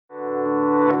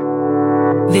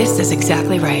This is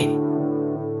exactly right.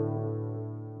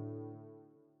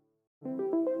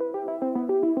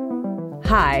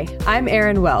 Hi, I'm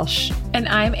Erin Welsh. And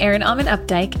I'm Erin Alman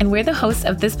Updike, and we're the hosts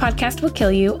of This Podcast Will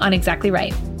Kill You on Exactly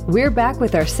Right. We're back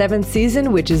with our 7th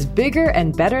season, which is bigger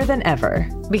and better than ever.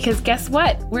 Because guess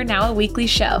what? We're now a weekly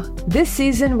show. This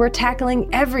season, we're tackling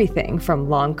everything from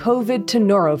long COVID to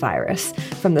norovirus,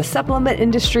 from the supplement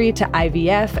industry to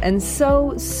IVF, and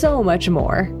so much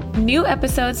more. New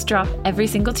episodes drop every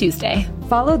single Tuesday.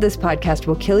 Follow This Podcast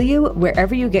Will Kill You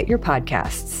wherever you get your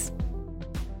podcasts.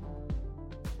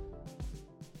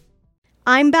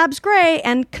 I'm Babs Gray,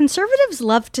 and conservatives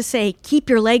love to say, keep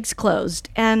your legs closed.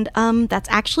 And that's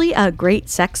actually a great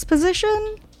sex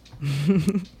position.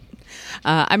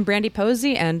 I'm Brandy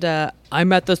Posey, and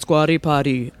I'm at the squatty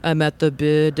potty. I'm at the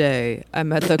bidet.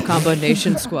 I'm at the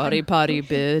combination squatty potty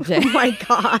bidet. Oh my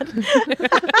God.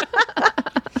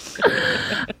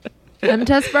 I'm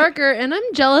Tess Barker, and I'm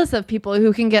jealous of people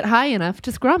who can get high enough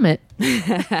to scrum it.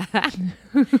 And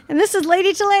this is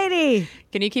Lady to Lady.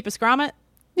 Can you keep a scrommet?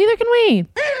 Neither can we.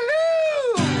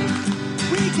 Hello!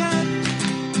 We got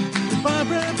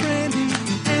Barbara, Brandy,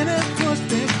 and of course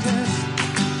Big Tess.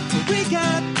 We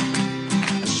got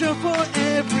a show for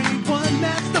everyone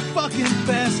that's the fucking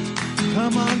best.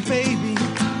 Come on, baby.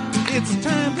 It's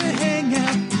time to hang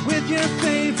out with your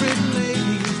favorite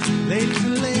ladies. Ladies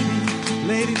and ladies.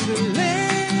 Ladies and ladies.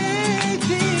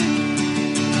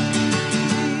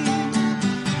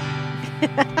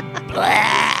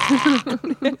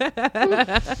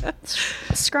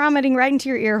 Scrommeting right into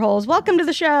your ear holes. Welcome to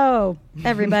the show,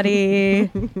 everybody.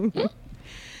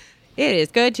 It is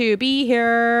good to be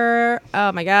here.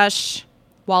 Oh my gosh.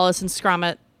 Wallace and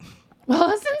Scrommet.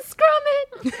 Wallace and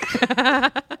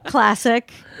Scrommet.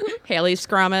 Classic. Haley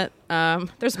Scrommet.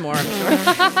 There's more, I'm sure.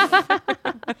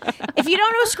 If you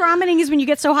don't know, scrommeting is when you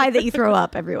get so high that you throw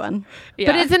up, everyone.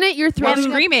 Yeah. But isn't it you're throwing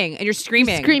screaming, and you're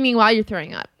screaming. You're screaming while you're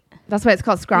throwing up. That's why it's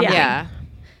called scrommeting. Yeah.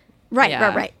 Right.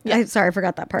 Yeah. Sorry, I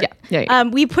forgot that part. Yeah.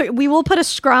 We will put a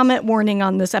scrommet warning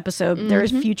on this episode. Mm-hmm. There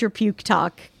is future puke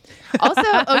talk. Also,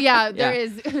 there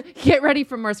is. Get ready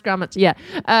for more scrommets. Yeah,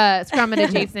 scrommet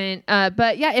adjacent.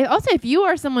 But yeah, also if you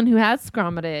are someone who has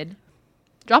scrommeted,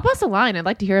 drop us a line. I'd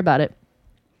like to hear about it.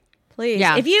 Please.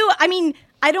 Yeah.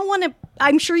 I don't want to.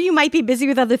 I'm sure you might be busy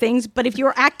with other things, but if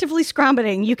you're actively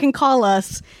scrommeting, you can call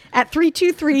us at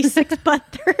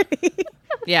 323-6-30.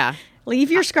 Yeah. Leave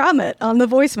your scrommet on the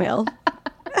voicemail.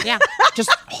 Yeah.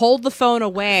 Just hold the phone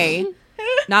away.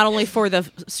 Not only for the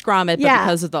scrommet, but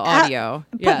because of the audio.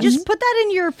 Just put that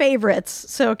in your favorites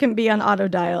so it can be on auto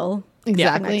dial.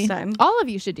 Exactly. Next time. All of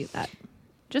you should do that,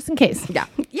 just in case. Yeah.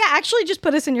 Yeah, actually, just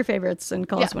put us in your favorites and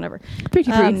call us whenever.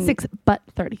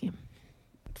 323-6-30.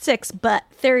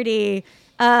 6-30.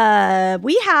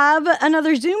 We have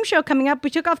another Zoom show coming up.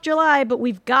 We took off July, but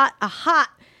we've got a hot,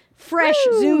 fresh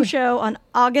Zoom show on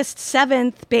August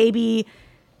 7th, baby.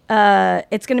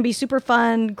 It's going to be super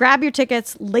fun. Grab your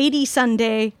tickets,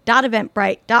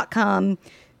 ladysunday.eventbrite.com.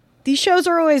 These shows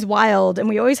are always wild, and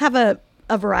we always have a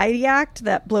variety act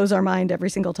that blows our mind every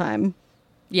single time.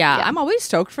 Yeah, I'm always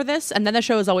stoked for this, and then the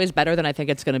show is always better than I think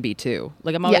it's going to be, too.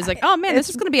 Like, I'm always like, oh, man, this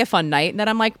is going to be a fun night. And then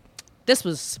I'm like, this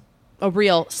was a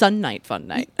real fun night.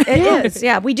 It is,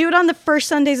 yeah. We do it on the first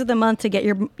Sundays of the month to get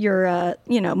your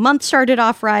month started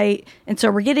off right. And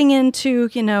so we're getting into,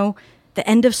 the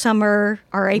end of summer,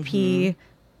 RIP. Mm-hmm.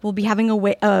 We'll be having a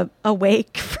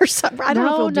wake for summer. I don't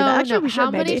know if we'll do that. Actually, we should.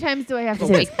 How many times do I have to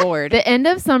say wakeboard? The end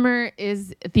of summer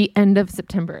is the end of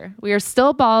September. We are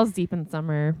still balls deep in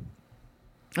summer.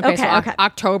 Okay.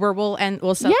 October will end.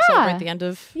 We'll celebrate the end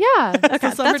of. Yeah. Okay,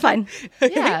 that's fine.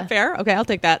 Yeah. Fair. Okay, I'll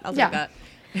take that. I'll take that.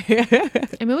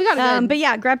 I mean, we got but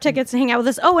yeah, grab tickets and hang out with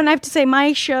us. Oh, and I have to say,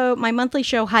 my monthly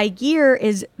show, High Gear,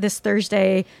 is this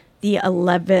Thursday, the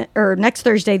 11th, or next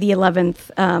Thursday, the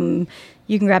 11th.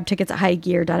 You can grab tickets at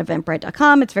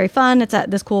highgear.eventbrite.com. It's very fun. It's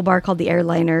at this cool bar called the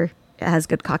Airliner. It has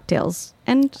good cocktails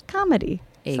and comedy.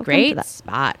 A great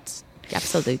spot.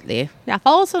 Absolutely. Yeah,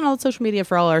 follow us on all social media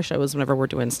for all our shows whenever we're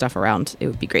doing stuff around. It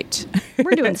would be great.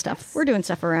 We're doing stuff. We're doing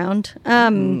stuff around.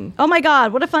 Oh my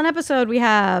God, what a fun episode we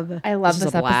have. I love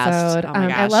this episode. Oh my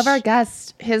gosh. I love our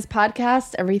guest. His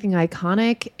podcast, Everything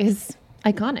Iconic, is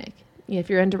iconic. If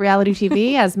you're into reality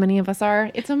TV, as many of us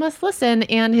are, it's a must listen.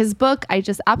 And his book, I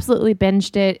just absolutely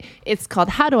binged it. It's called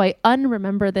How Do I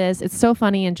Unremember This? It's so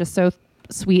funny and just so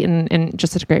sweet and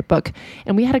just such a great book.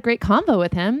 And we had a great convo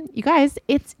with him. You guys,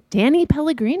 it's Danny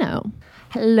Pellegrino.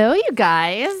 Hello, you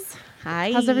guys.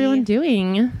 Hi. How's everyone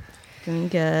doing? Doing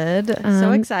good.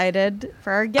 So excited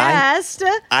for our guest.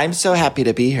 I'm so happy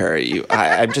to be here.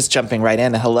 I'm just jumping right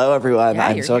in. Hello, everyone. Yeah,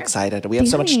 I'm you're so here. excited. We have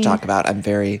so much to talk about. I'm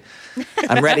ready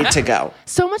to go.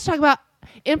 So much to talk about.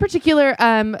 In particular,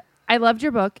 I loved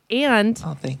your book, and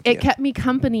thank you. it kept me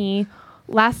company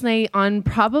last night on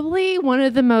probably one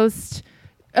of the most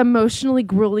emotionally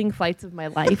grueling flights of my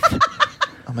life.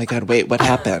 Oh my God! Wait, what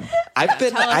happened? I've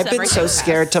been so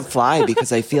scared to fly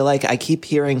because I feel like I keep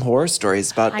hearing horror stories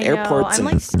about I airports know.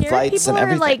 I'm and scared flights people and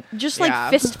everything. are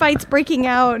like fist fights breaking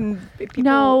out and people.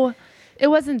 No, it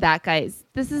wasn't that, guys.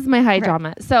 This is my high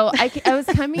drama. So I was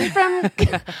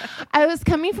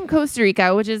coming from Costa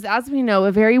Rica, which is, as we know,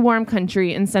 a very warm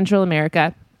country in Central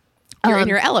America. You're in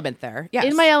your element there. Yes.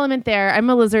 In my element there. I'm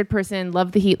a lizard person,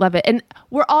 love the heat, love it. And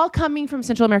we're all coming from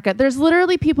Central America. There's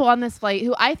literally people on this flight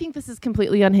who I think this is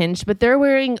completely unhinged, but they're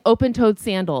wearing open-toed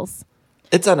sandals.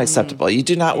 It's unacceptable. You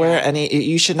do not wear any.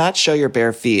 You should not show your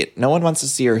bare feet. No one wants to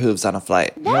see your hooves on a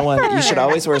flight. No one. You should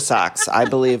always wear socks. I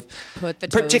believe. Put the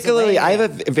toes Particularly, away. I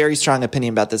have a very strong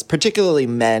opinion about this. Particularly,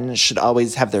 men should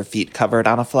always have their feet covered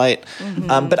on a flight.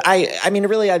 But I mean,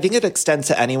 really, I think it extends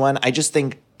to anyone. I just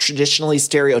think traditionally,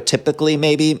 stereotypically,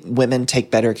 maybe women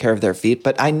take better care of their feet.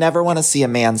 But I never want to see a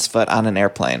man's foot on an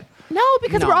airplane. No,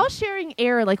 because we're all sharing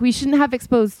air. Like, we shouldn't have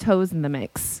exposed toes in the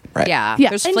mix. Right. Yeah. Yeah.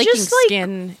 There's And flaking just, like,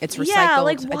 skin. It's recycled. Yeah,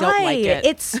 like why? I don't like it.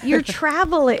 It's your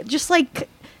travel. Just like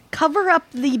cover up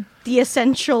the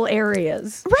essential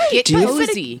areas. Right. Get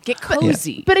cozy. Get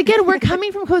cozy. But again, we're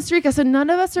coming from Costa Rica, so none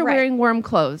of us are Right. wearing warm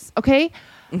clothes, okay?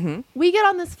 We get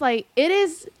on this flight. It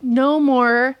is no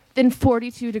more than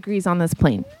 42 degrees on this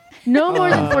plane. No more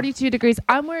than 42 degrees.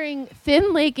 I'm wearing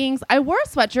thin leggings. I wore a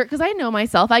sweatshirt because I know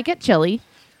myself. I get chilly.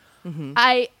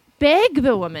 I beg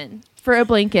the woman for a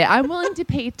blanket. I'm willing to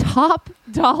pay top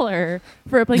dollar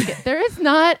for a blanket. There is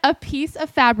not a piece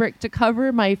of fabric to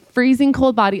cover my freezing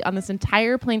cold body on this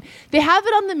entire plane. They have it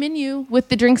on the menu with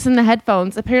the drinks and the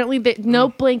headphones. Apparently, no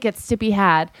blankets to be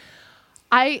had.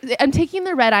 I'm taking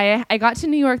the red eye. I got to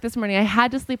New York this morning. I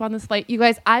had to sleep on this flight. You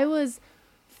guys, I was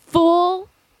full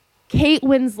Kate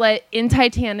Winslet in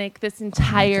Titanic this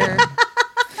entire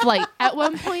flight. At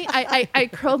one point, I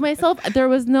curled myself.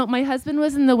 My husband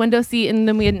was in the window seat, and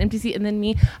then we had an empty seat, and then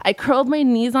me. I curled my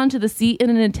knees onto the seat in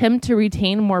an attempt to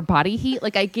retain more body heat.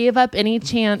 Like, I gave up any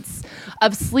chance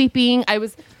of sleeping. I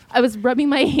was rubbing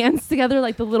my hands together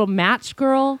like the little match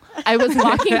girl. I was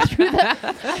walking through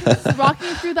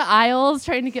the aisles,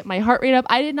 trying to get my heart rate up.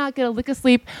 I did not get a lick of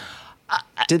sleep.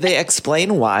 Did they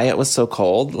explain why it was so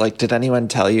cold? Like, did anyone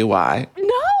tell you why?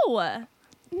 No.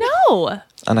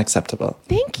 Unacceptable.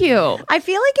 Thank you. I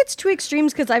feel like it's two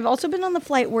extremes because I've also been on the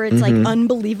flight where it's like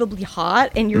unbelievably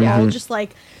hot and you're all just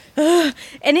like, ugh.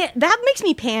 And that makes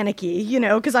me panicky,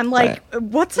 because I'm like,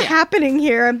 what's happening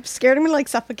here? I'm scared I'm gonna like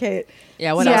suffocate.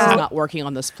 Yeah, what else is not working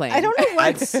on this plane? I don't know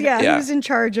what's who's in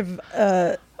charge of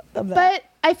that. But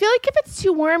I feel like if it's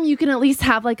too warm, you can at least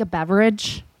have like a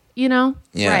beverage, Yeah.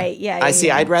 Right, yeah, I see.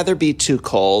 yeah. I'd rather be too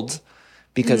cold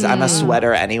because I'm a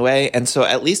sweater anyway. And so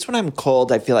at least when I'm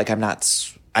cold, I feel like I'm not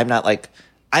like,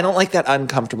 I don't like that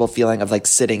uncomfortable feeling of like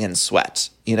sitting in sweat,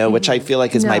 which I feel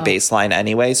like is my baseline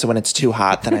anyway. So when it's too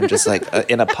hot, then I'm just like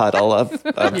in a puddle of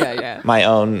my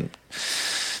own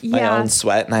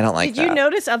sweat. And I don't like that. Did you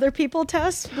notice other people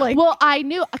test? Like, Well, I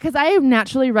knew because I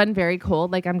naturally run very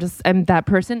cold. Like I'm that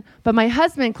person. But my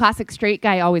husband, classic straight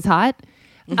guy, always hot.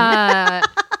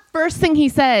 First thing he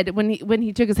said when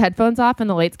he took his headphones off and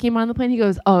the lights came on the plane, he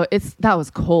goes, "Oh, that was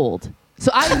cold."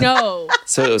 So I know.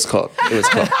 So it was cold. It was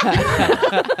cold.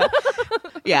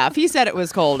 Yeah, if he said it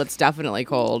was cold, it's definitely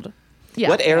cold. Yeah.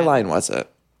 What airline was it?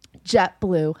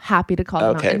 JetBlue. Happy to call them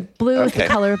out. Okay. And blue is the Okay.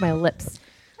 color of my lips.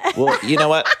 Well, you know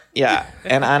what? Yeah.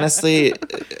 And honestly,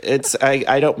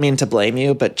 I don't mean to blame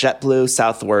you, but JetBlue,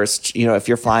 Southwest, if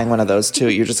you're flying one of those two,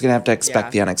 you're just going to have to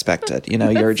expect the unexpected.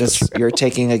 You're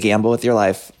taking a gamble with your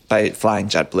life by flying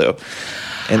JetBlue.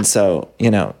 And so,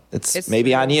 it's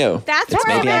maybe on you. that's it's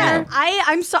where I'm maybe on at.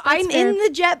 you. I'm in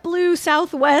the JetBlue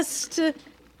Southwest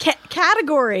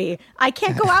category. I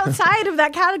can't go outside of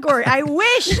that category. I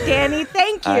wish, Danny.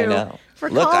 Thank you. I know. For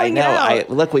Look, I calling know. it out.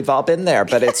 Look, we've all been there,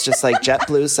 but it's just like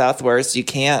JetBlue, Southwest. You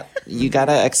got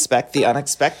to expect the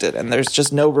unexpected, and there's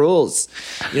just no rules.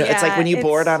 It's like when you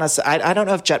board on I don't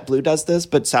know if JetBlue does this,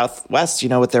 but Southwest,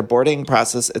 with their boarding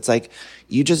process, it's like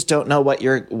you just don't know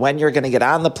when you're going to get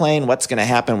on the plane, what's going to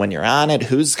happen when you're on it,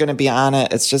 who's going to be on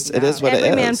it. It's just, it is what it is.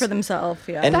 Every man for themselves,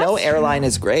 yeah. And no airline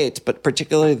is great, but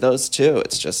particularly those two.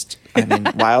 It's just,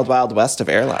 wild, wild west of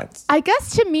airlines. I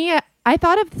guess to me, I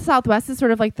thought of the Southwest as sort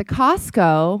of like the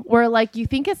Costco, where like you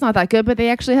think it's not that good, but they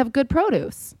actually have good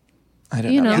produce. I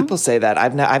don't know. People say that.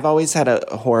 I've always had a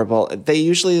horrible. They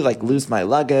usually like lose my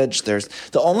luggage. There's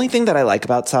the only thing that I like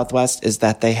about Southwest is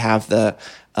that they have the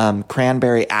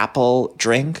cranberry apple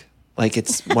drink. Like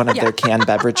it's one of their canned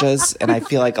beverages, and I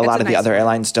feel like a lot of the other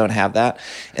airlines don't have that.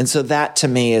 And so that to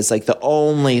me is like the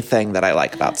only thing that I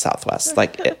like about Southwest.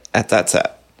 Like that's it.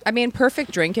 I mean,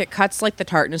 perfect drink. It cuts like the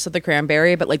tartness of the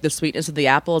cranberry, but like the sweetness of the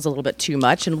apple is a little bit too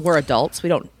much. And we're adults; we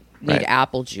don't need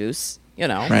apple juice. You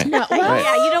know, right? No,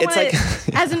 yeah, you don't want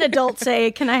to, as an adult,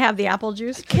 say, "Can I have the apple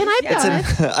juice?" Can I?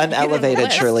 It's an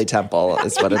unelevated Shirley Temple,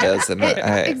 is what it is, and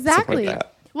exactly. I support that.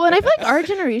 Well, and I feel like our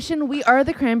generation, we are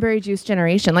the cranberry juice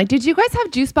generation. Like, did you guys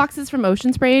have juice boxes from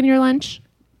Ocean Spray in your lunch?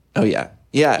 Oh yeah.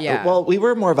 Well, we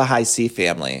were more of a high C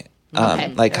family,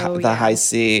 the high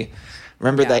C.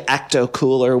 Remember the Ecto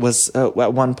Cooler was at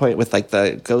one point with like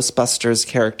the Ghostbusters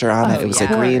character on it. It was a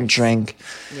green drink.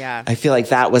 Yeah, I feel like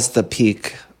that was the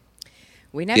peak.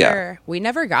 We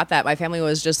never got that. My family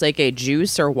was just like a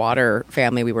juice or water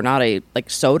family. We were not a like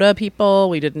soda people.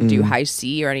 We didn't do high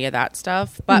C or any of that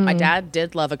stuff. But my dad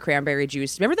did love a cranberry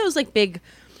juice. Remember those like big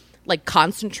like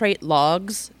concentrate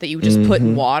logs that you would just put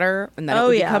in water and then it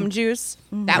would become juice?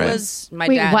 That was my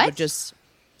dad would just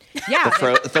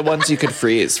the ones you could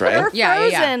freeze, right? They're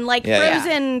frozen,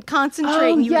 frozen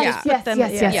concentrate. And you would just put them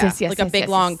yes, like a big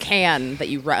long can that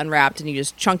you unwrapped and you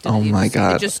just chunked it. Oh my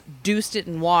God. You just doused it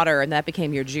in water and that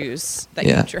became your juice that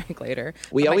you drank later.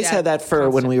 We always had that for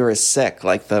when we were sick.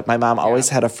 Like my mom always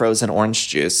had a frozen orange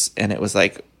juice, and it was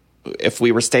like if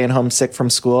we were staying home sick from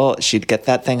school, she'd get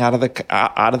that thing out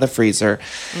of the freezer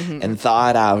and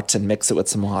thaw it out and mix it with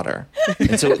some water.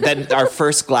 And so then our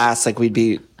first glass, like we'd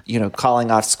be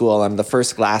calling off school, and the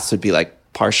first glass would be like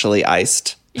partially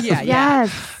iced.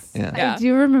 Yes. I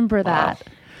do remember that.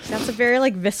 That's a very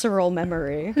like visceral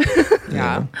memory.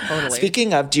 Yeah, totally.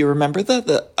 Speaking of, do you remember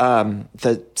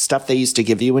the stuff they used to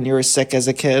give you when you were sick as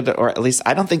a kid? Or at least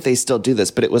I don't think they still do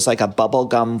this, but it was like a bubble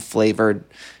gum flavored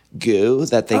goo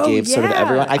that they gave sort of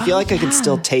everyone. I feel like I could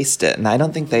still taste it, and I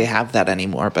don't think they have that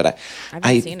anymore, but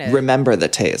I remember the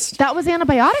taste. That was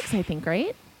antibiotics, I think,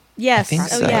 right? Yes. I think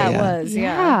so, it was.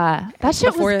 Yeah. That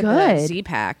shit Before was good.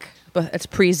 Z-Pack, but it's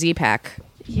pre-Z-Pack.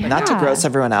 Yeah. Not to gross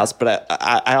everyone else, but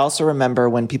I also remember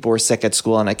when people were sick at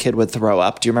school and a kid would throw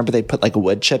up. Do you remember they put like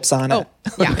wood chips on it?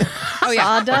 Yeah.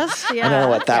 Sawdust. Yeah. I don't know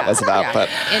what that was about, but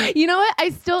you know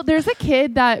what? There's a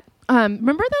kid that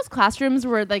remember those classrooms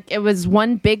where like it was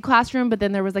one big classroom, but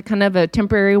then there was like kind of a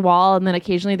temporary wall, and then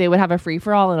occasionally they would have a free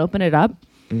for all and open it up.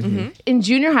 In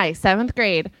junior high, 7th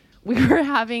grade. We were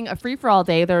having a free-for-all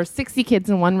day. There were 60 kids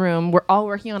in one room. We're all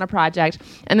working on a project.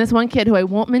 And this one kid, who I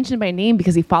won't mention by name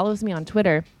because he follows me on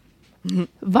Twitter,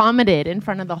 vomited in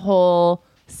front of the whole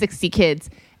 60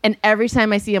 kids. And every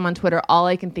time I see him on Twitter, all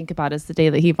I can think about is the day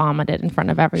that he vomited in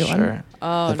front of everyone. Sure.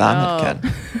 Oh, the vomit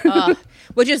kid.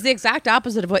 Which is the exact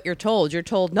opposite of what you're told. You're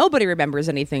told nobody remembers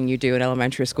anything you do in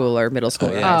elementary school or middle school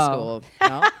or high school.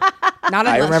 No? Not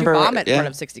unless you vomit in front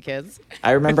of 60 kids.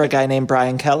 I remember a guy named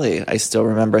Brian Kelly. I still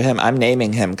remember him. I'm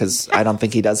naming him because I don't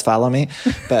think he does follow me.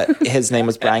 But his name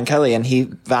was Brian Kelly, and he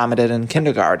vomited in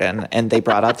kindergarten. And they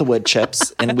brought out the wood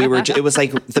chips, and it was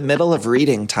like the middle of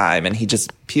reading time, and he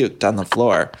just puked on the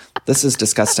floor. This is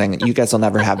disgusting. You guys will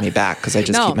never have me back because I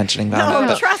just keep mentioning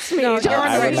vomit. No, trust me. You're on the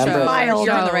right show.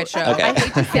 You're on the right show. Okay. I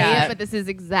hate to say it, but this is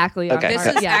exactly okay. This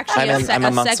is actually I'm a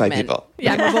amongst segment. my people.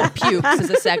 Memorable pukes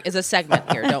is a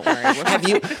segment here. Don't worry.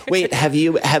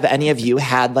 Have any of you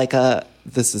had like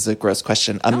this is a gross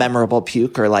question, a memorable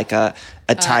puke or like a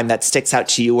time that sticks out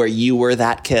to you where you were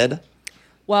that kid?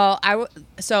 Well,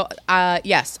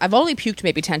 yes, I've only puked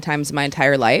maybe 10 times in my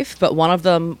entire life, but one of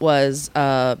them was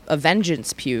a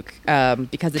vengeance puke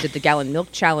because I did the gallon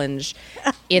milk challenge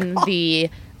in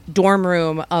the dorm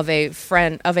room of a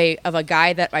friend of a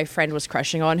guy that my friend was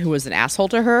crushing on, who was an asshole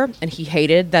to her, and he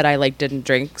hated that I like didn't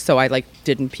drink, so I like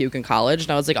didn't puke in college.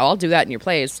 And I was like, I'll do that in your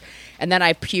place. And then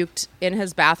I puked in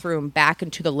his bathroom back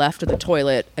into the left of the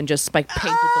toilet and just like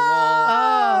painted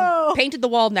the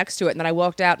wall next to it. And then I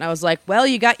walked out and I was like, well,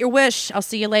 you got your wish. I'll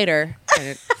see you later. And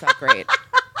it felt great.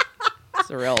 It's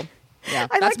surreal. Yeah,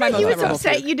 I that's like my that most he was memorable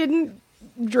upset puke. you didn't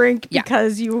drink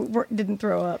because you didn't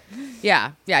throw up.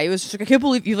 Yeah. It was just like, I can't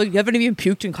believe you haven't even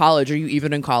puked in college. Are you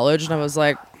even in college? And I was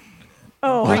like,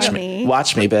 oh, watch me,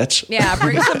 bitch. yeah,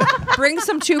 bring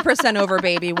some 2% over,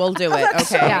 baby. We'll do it.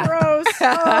 That's okay. so gross.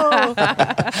 Oh.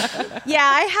 Yeah,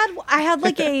 I had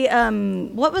like a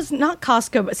what was not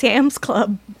Costco but Sam's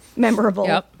Club memorable.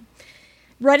 Yep.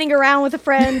 Running around with a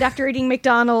friend after eating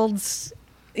McDonald's.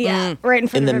 Yeah, right in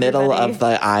front in of the middle everybody. of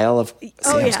the aisle of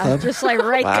Sam's Club. Just like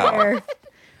right there.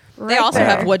 They also there.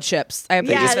 have wood chips. I have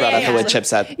They just brought out the wood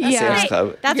chips at Sam's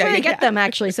Club. That's where they get them,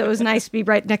 actually. So it was nice to be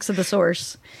right next to the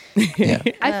source. Yeah.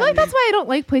 I feel like that's why I don't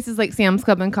like places like Sam's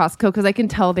Club and Costco, because I can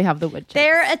tell they have the wood chips.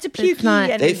 It's a pukey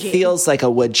energy. It feels like a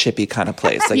wood chippy kind of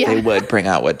place. Like they would bring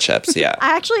out wood chips. Yeah.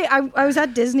 I was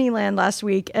at Disneyland last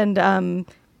week, and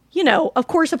of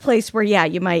course, a place where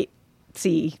you might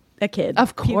see a kid,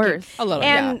 Of puking. course. A little,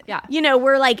 And yeah.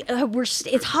 we're like,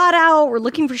 it's hot out. We're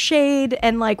looking for shade,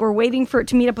 and like we're waiting for it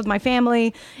to meet up with my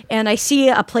family. And I see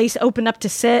a place open up to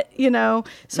sit.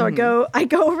 So I go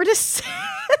over to sit,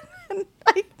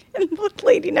 and the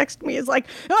lady next to me is like,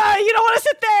 "Oh, you don't want to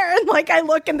sit there." And like I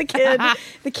look, and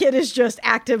the kid is just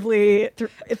actively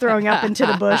throwing up into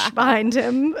the bush behind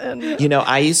him. And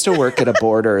I used to work at a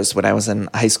Borders when I was in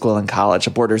high school and college. A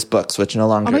Borders Books, which no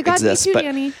longer Oh my God, exists. me too, but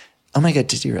Danny. oh my God,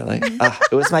 did you really?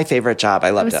 It was my favorite job. I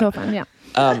It loved was it. so fun, yeah.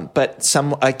 But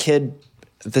a kid.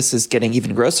 This is getting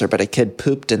even grosser, but a kid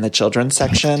pooped in the children's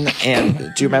section. And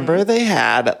do you remember they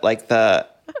had like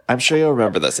I'm sure you'll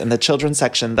remember this. In the children's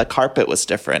section, the carpet was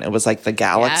different. It was like the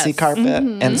galaxy carpet.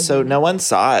 And so no one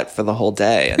saw it for the whole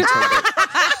day until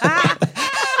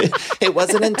it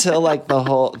wasn't until like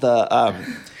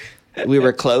we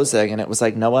were closing and it was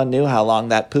like no one knew how long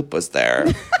that poop was there.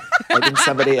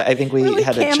 I think we Really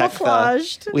had to check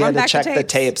camouflaged. the Back to the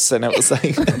tapes and it was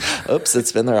like, oops,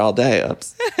 it's been there all day.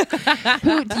 Oops.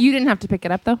 You didn't have to pick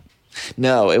it up, though?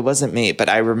 No, it wasn't me, but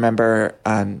I remember,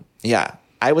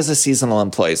 I was a seasonal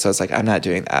employee, so I was like, I'm not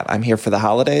doing that. I'm here for the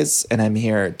holidays, and I'm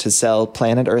here to sell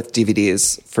Planet Earth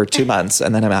DVDs for 2 months,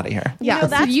 and then I'm out of here. Yeah,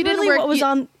 that's you didn't really work, what was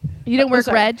on. You didn't work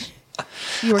sorry. Reg?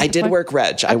 You worked I did what? work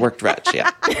Reg. I worked Reg,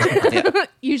 yeah. Yeah.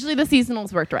 Usually the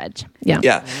seasonals worked Reg. Yeah.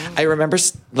 Yeah. I remember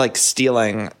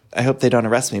stealing, I hope they don't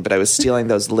arrest me, but I was stealing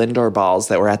those Lindor balls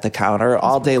that were at the counter.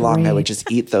 All day long, I would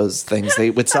just eat those things. They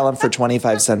would sell them for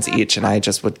 25 cents each, and I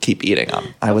just would keep eating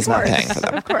them. I was not paying for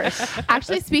them. Of course.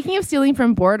 Actually, speaking of stealing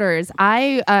from Borders,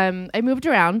 I moved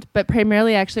around, but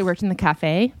primarily I actually worked in the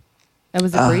cafe. I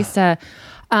was a barista.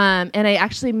 And I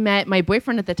actually met my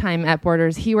boyfriend at the time at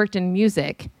Borders. He worked in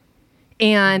music.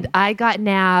 And I got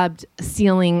nabbed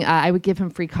stealing. I would give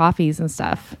him free coffees and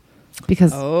stuff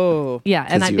because and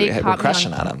you they were caught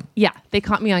crushing me on him. Yeah, they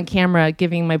caught me on camera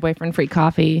giving my boyfriend free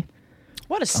coffee.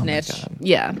 What a snitch.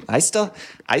 Yeah, I still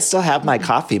have my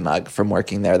coffee mug from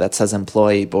working there that says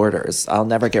Employee Borders. I'll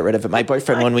never get rid of it. My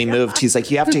boyfriend, when we moved, he's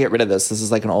like, you have to get rid of this. This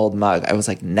is like an old mug. I was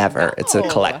like, never. It's a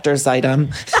collector's item.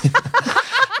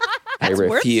 I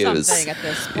refuse. Worth something at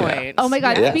this point. Oh my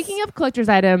God! Yes. Speaking of collector's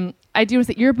item, I do want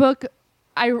to say your book.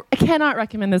 I cannot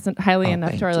recommend this highly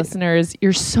enough to our listeners.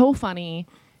 You're so funny,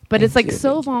 but it's like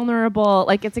so vulnerable.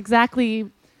 Like it's exactly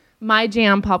my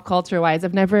jam, pop culture wise.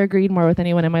 I've never agreed more with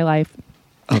anyone in my life.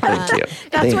 Oh, thank you.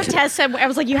 That's what Tess said. I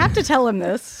was like, you have to tell him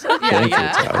this. Thank you,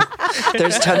 Joe.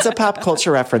 There's tons of pop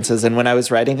culture references, and when I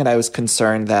was writing it, I was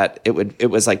concerned that it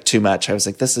was like too much. I was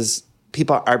like,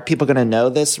 are people going to know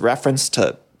this reference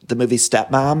to the movie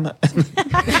Stepmom?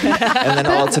 And then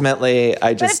ultimately,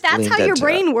 I But just if that's leaned how your into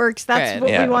brain it. works, that's Right. what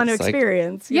Yeah, we want to it's like-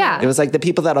 experience. Yeah. It was like the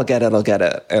people that'll get it'll get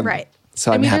it. And Right.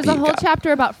 So I I'm mean, happy there's a you whole got it.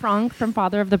 chapter about Frank from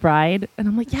Father of the Bride, and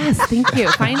I'm like, yes, thank you,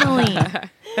 finally.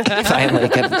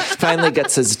 finally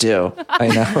gets his due. I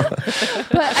know.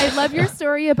 But I love your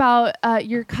story about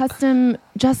your custom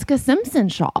Jessica Simpson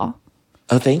shawl.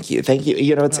 Oh, thank you. Thank you.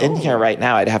 You know, it's in here right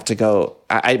now. I'd have to go.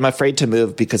 I'm afraid to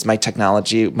move because my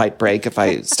technology might break if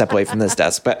I step away from this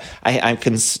desk. But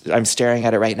I'm staring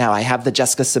at it right now. I have the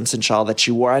Jessica Simpson shawl that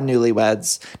she wore on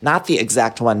Newlyweds. Not the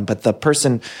exact one, but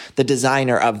the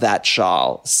designer of that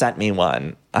shawl sent me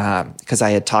one because I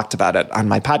had talked about it on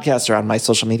my podcast or on my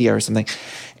social media or something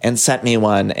and sent me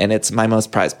one. And it's my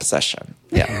most prized possession.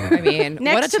 Yeah. I mean, what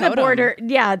Next a to the totem. border.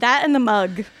 Yeah, that and the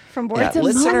mug from Border. Yeah, a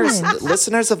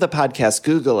listeners of the podcast,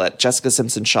 Google it, Jessica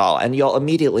Simpson shawl, and you'll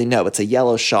immediately know it's a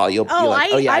yellow shawl. You'll be like,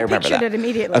 oh yeah, I remember pictured that. it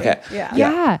immediately. Okay.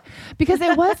 Yeah, because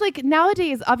it was like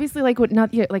nowadays, obviously, like with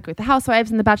the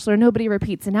Housewives and The Bachelor, nobody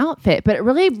repeats an outfit. But it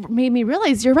really made me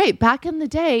realize you're right. Back in the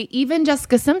day, even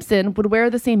Jessica Simpson would wear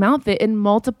the same outfit in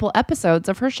multiple episodes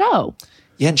of her show.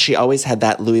 Yeah, and she always had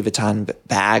that Louis Vuitton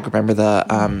bag. Remember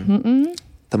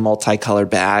the multicolored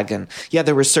bag? And yeah,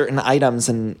 there were certain items,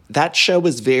 and that show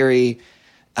was very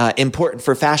important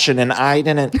for fashion. And I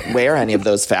didn't wear any of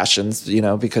those fashions,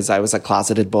 because I was a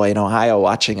closeted boy in Ohio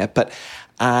watching it. But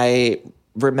I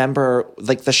remember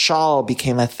like the shawl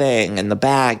became a thing and the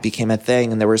bag became a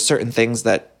thing. And there were certain things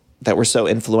that were so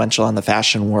influential in the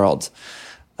fashion world.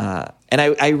 And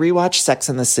I rewatched Sex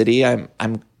and the City.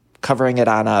 I'm covering it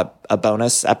on a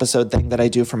bonus episode thing that I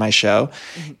do for my show.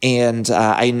 And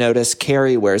I noticed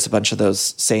Carrie wears a bunch of those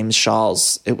same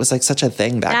shawls. It was like such a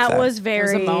thing back then. That was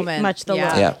very much the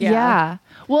look. Yeah.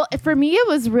 Well, for me, it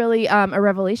was really a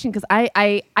revelation because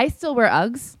I still wear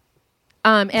Uggs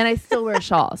and I still wear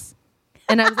shawls.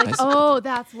 And I was like, oh,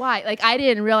 that's why. Like, I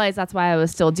didn't realize that's why I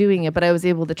was still doing it, but I was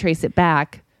able to trace it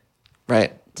back.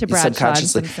 Right. To Bradshaw and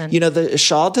Simpson. You know, the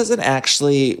shawl doesn't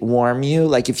actually warm you.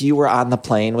 Like if you were on the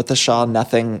plane with the shawl,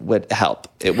 nothing would help.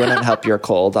 It wouldn't help your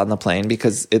cold on the plane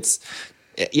because it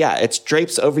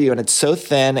drapes over you and it's so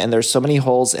thin and there's so many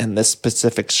holes in this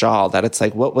specific shawl that it's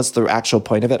like, what was the actual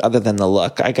point of it other than the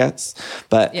look, I guess?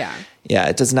 But yeah,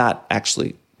 it does not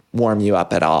actually warm you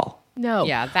up at all. No.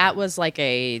 Yeah, that was like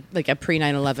a pre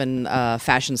 9/11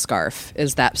 fashion scarf.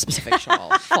 Is that specific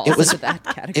shawl falls into that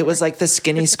category? It was like the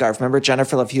skinny scarf. Remember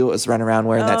Jennifer Love Hewitt was running around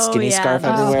wearing that skinny scarf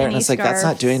everywhere, and it's like that's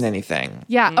not doing anything.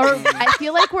 Yeah, or I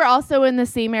feel like we're also in the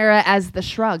same era as the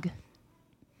shrug.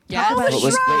 Yeah. What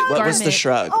was the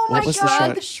shrug? Oh my what was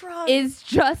God, the shrug? Is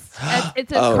just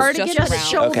it's a cardigan just with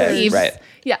shoulders. Okay, right.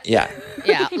 Yeah.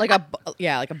 like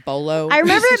a bolo. I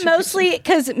remember it mostly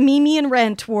because Mimi and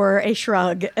Rent wore a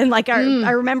shrug, and like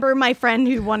I remember my friend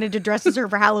who wanted to dress as her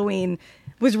for Halloween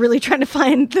was really trying to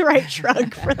find the right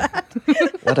shrug for that.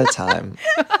 What a time.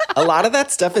 A lot of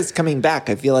that stuff is coming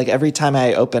back. I feel like every time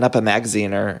I open up a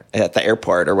magazine or at the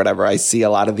airport or whatever, I see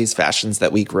a lot of these fashions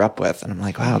that we grew up with. And I'm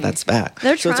like, wow, that's back.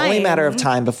 They're so it's only a matter of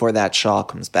trying. time before that shawl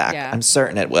comes back. Yeah. I'm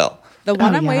certain it will. The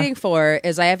one I'm waiting for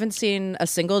is I haven't seen a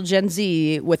single Gen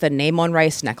Z with a name on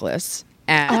rice necklace.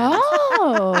 And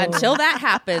until that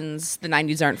happens, the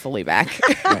 90s aren't fully back.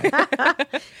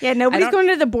 Yeah, nobody's going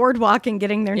to the boardwalk and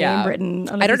getting their name written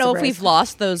on a I don't piece know of if rice. we've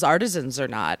lost those artisans or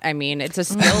not. I mean, it's a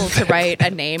skill to write a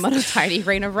name on a tiny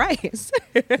grain of rice.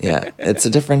 Yeah, it's a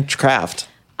different craft.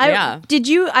 I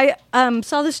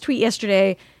saw this tweet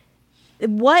yesterday.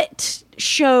 What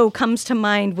show comes to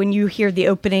mind when you hear the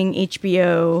opening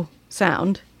HBO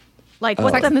sound? Like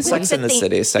what's Sex in the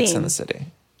City. Sex in the City.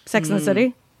 Sex in the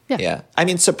City? Yeah. I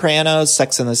mean, Sopranos,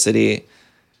 Sex in the City,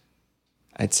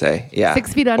 I'd say. Yeah.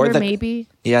 6 Feet Under, maybe.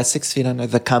 Yeah, 6 Feet Under.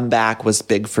 The Comeback was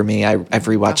big for me. I've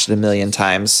rewatched it a million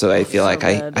times, so I feel like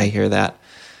I hear that.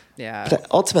 Yeah. But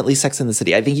ultimately, Sex in the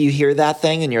City. I think you hear that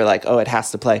thing and you're like, oh, it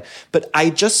has to play. But I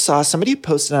just saw somebody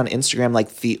posted on Instagram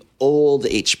like the old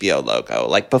HBO logo,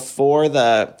 like before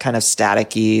the kind of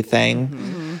staticky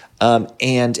thing.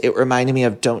 And it reminded me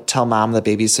of Don't Tell Mom the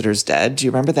Babysitter's Dead. Do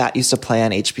you remember that used to play on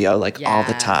HBO like all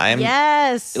the time?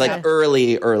 Yes. Like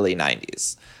early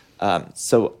 90s.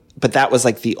 But that was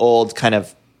like the old kind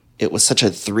of, it was such a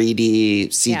 3D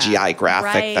CGI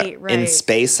graphic in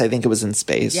space. I think it was in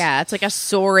space. Yeah, it's like a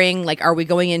soaring, like, are we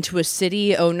going into a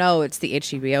city? Oh no, it's the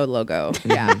HBO logo.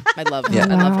 Yeah, I love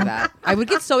that. I would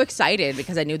get so excited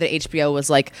because I knew that HBO was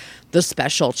like the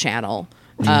special channel.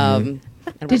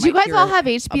 Did you guys all have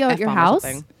HBO at your house?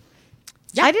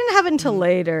 Yeah. I didn't have it until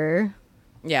later.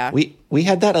 Yeah. We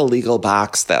had that illegal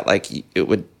box that like it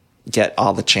would get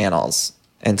all the channels.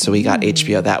 And so we got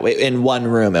HBO that way in one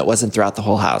room. It wasn't throughout the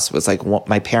whole house. It was like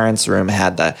my parents' room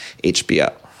had the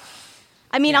HBO.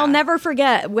 I mean, I'll never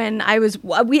forget when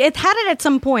we had it at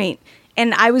some point,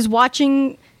 and I was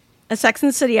watching a Sex and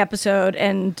the City episode,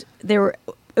 and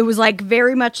it was like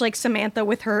very much like Samantha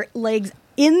with her legs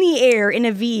in the air in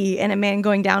a V, and a man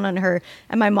going down on her,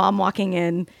 and my mom walking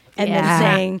in and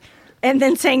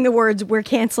then saying the words, "We're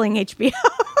canceling HBO."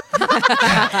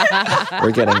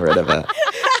 We're getting rid of it.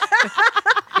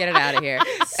 Get it out of here.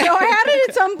 So I had it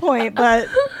at some point, but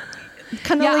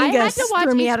I had to watch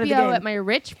threw me out of the game. HBO at my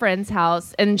rich friend's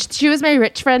house, and she was my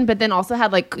rich friend, but then also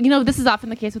had like, this is often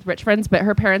the case with rich friends, but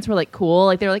her parents were like cool.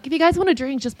 Like they were like, if you guys want to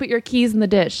drink, just put your keys in the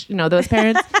dish. Those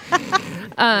parents.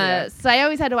 So I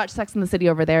always had to watch Sex and the City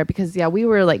over there because we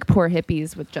were like poor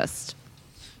hippies with just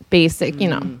basic, we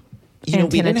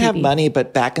didn't have money,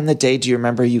 but back in the day, do you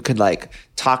remember you could like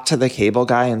talk to the cable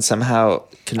guy and somehow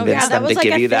convince them to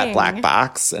give you that black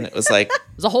box? And it was like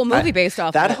there's a whole movie based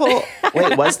off that of whole.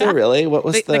 Wait, was there really? What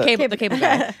was the cable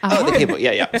guy? Oh, the cable.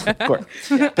 Yeah, of course.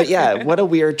 But what a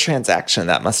weird transaction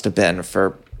that must have been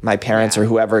for my parents or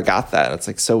whoever got that. It's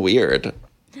like so weird.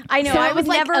 I know. So I it was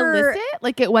would never illicit?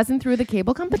 Like it wasn't through the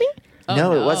cable company?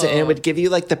 No, it wasn't. And it would give you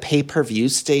like the pay-per-view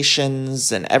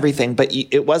stations and everything, but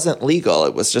it wasn't legal.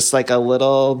 It was just like a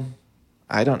little,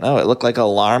 I don't know, it looked like an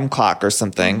alarm clock or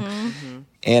something.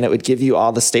 And it would give you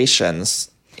all the stations.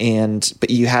 But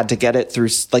you had to get it through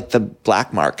like the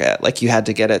black market. Like you had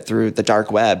to get it through the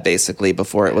dark web basically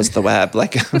before it was the web.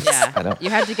 Like you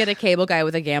had to get a cable guy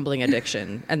with a gambling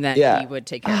addiction and then he would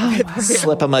take care of it.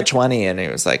 Slip him a 20 and he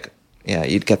was like, Yeah,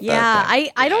 you'd get Yeah,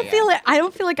 that. I don't feel it. I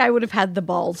don't feel like I would have had the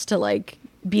balls to like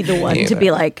be the one to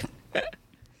be like.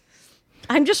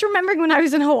 I'm just remembering when I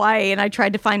was in Hawaii and I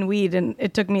tried to find weed, and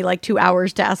it took me like 2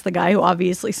 hours to ask the guy who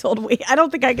obviously sold weed. I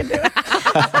don't think I could do it.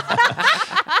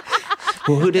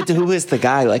 Well, who is the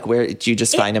guy? Like, where did you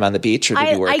just find him on the beach, or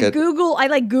did you work at? I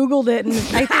Googled it, and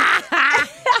I think.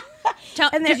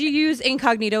 Did you use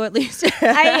incognito at least?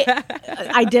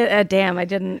 I did. Damn, I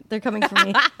didn't. They're coming for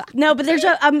me. No, but there's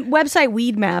a website,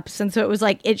 Weed Maps, and so it was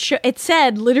like it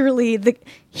said literally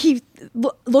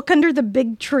look under the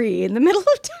big tree in the middle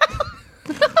of town,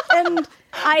 and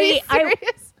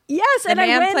yes, The and man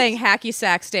I went playing hacky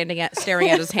sack staring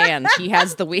at his hand. He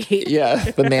has the weed.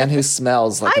 Yeah, the man who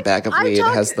smells like a bag of weed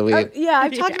has the weed.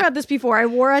 I've talked about this before. I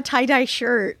wore a tie-dye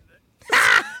shirt.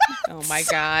 Oh my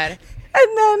God.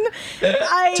 And then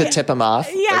to tip him off.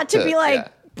 Yeah, like to be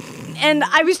like, and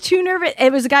I was too nervous.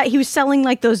 It was a guy, he was selling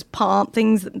like those palm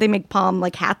things. They make palm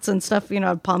like hats and stuff,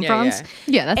 palm fronds.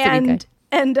 Yeah, that's pretty good.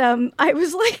 And I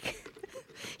was like,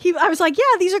 I was like,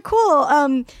 yeah, these are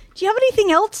cool. Do you have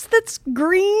anything else that's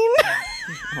green?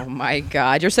 Oh my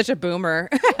God, you're such a boomer.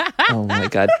 Oh my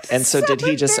God. And so did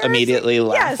he just immediately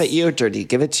laugh at you, or did he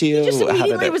give it to you? He just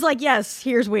immediately was like, yes,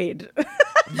 here's weed.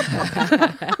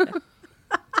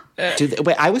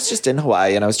 Wait, I was just in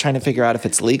Hawaii and I was trying to figure out if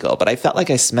it's legal, but I felt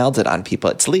like I smelled it on people.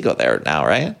 It's legal there now,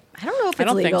 right? I don't know if it's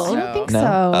don't think legal. so. I don't think No? so.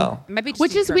 Oh. Maybe just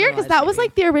Which is weird because that was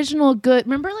like the original good.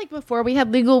 Remember, like before we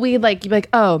had legal weed, like you'd be like,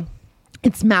 oh,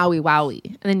 it's Maui Wowie,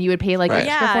 and then you would pay like Right.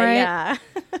 extra for it. Yeah.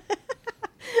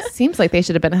 Seems like they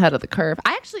should have been ahead of the curve.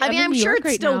 I'm sure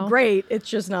it's still great. It's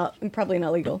just probably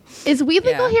not legal. Is weed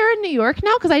legal Yeah. here in New York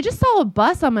now? Because I just saw a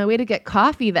bus on my way to get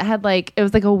coffee that had it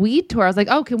was like a weed tour. I was like,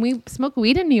 oh, can we smoke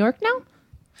weed in New York now?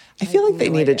 I feel like they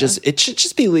need to it should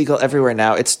just be legal everywhere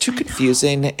now. It's too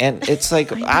confusing, and it's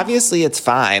like, obviously it's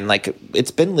fine. Like,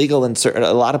 it's been legal in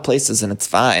a lot of places and it's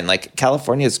fine. Like,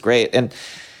 California is great and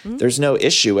there's no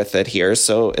issue with it here.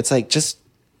 So it's like, just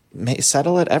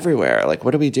settle it everywhere. Like,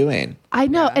 what are we doing? I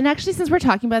know. And actually, since we're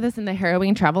talking about this in the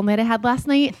harrowing travel night I had last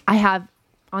night, I have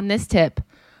on this tip.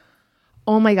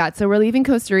 Oh my God. So we're leaving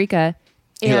Costa Rica.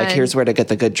 You're like, here's where to get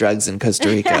the good drugs in Costa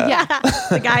Rica. Yeah.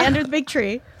 The guy under the big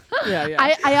tree.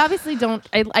 I obviously don't.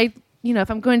 I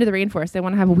if I'm going to the rainforest, I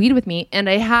want to have weed with me. And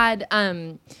I had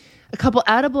a couple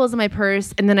edibles in my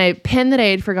purse, and then a pen that I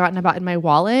had forgotten about in my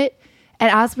wallet.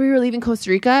 And as we were leaving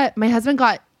Costa Rica, my husband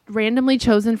got randomly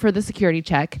chosen for the security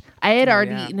check. I had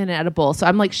already eaten an edible, so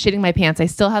I'm like shitting my pants. I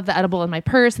still have the edible in my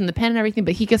purse and the pen and everything,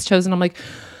 but he gets chosen. I'm like,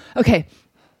 okay.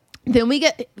 Then we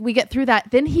get through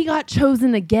that. Then he got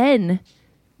chosen again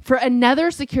for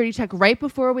another security check right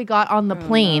before we got on the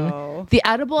plane. No. The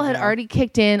edible had already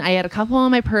kicked in. I had a couple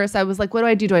in my purse. I was like, what do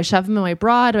I do? Do I shove him in my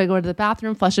bra? Do I go to the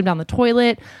bathroom, flush him down the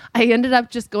toilet? I ended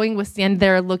up just going with stand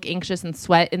there, look anxious and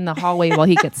sweat in the hallway while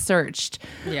he gets searched.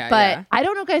 But I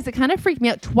don't know, guys. It kind of freaked me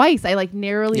out twice. I like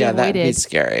narrowly avoided. Yeah, that'd be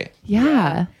scary.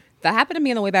 Yeah. That happened to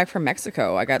me on the way back from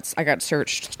Mexico. I got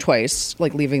searched twice,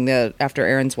 like leaving after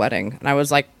Aaron's wedding, and I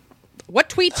was like, "What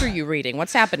tweets are you reading?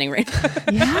 What's happening right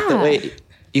now?" Yeah. Wait,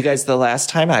 you guys, the last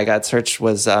time I got searched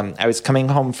was I was coming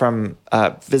home from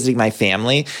visiting my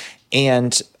family,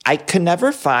 and I could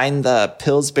never find the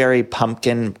Pillsbury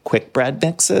pumpkin quick bread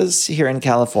mixes here in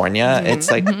California.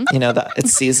 It's like,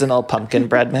 it's seasonal pumpkin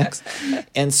bread mix.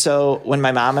 And so when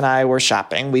my mom and I were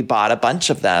shopping, we bought a bunch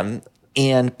of them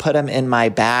and put them in my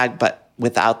bag, but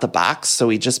without the box. So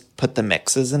we just put the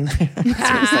mixes in there.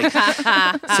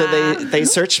 So they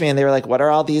searched me and they were like, what are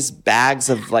all these bags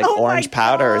of like orange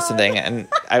powder or something? And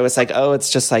I was like, oh, it's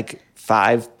just like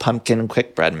 5 pumpkin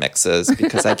quick bread mixes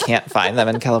because I can't find them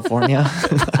in California.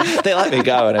 They let me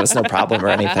go and it was no problem or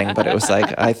anything, but it was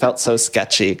like, I felt so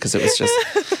sketchy because it was just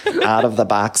out of the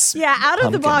box. Yeah, out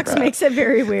of the box bread. Makes it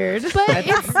very weird. But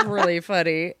It's really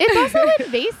funny. it's also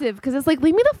invasive because it's like,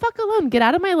 leave me the fuck alone. Get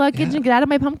out of my luggage and get out of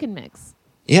my pumpkin mix.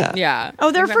 Yeah. Yeah.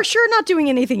 Oh, they're for sure not doing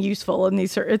anything useful in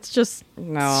these. It's just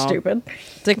stupid.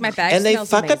 It's like my bag And they smells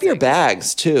fuck up your amazing.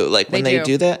 bags too. Like when They they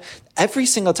do. do that every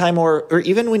single time, or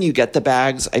even when you get the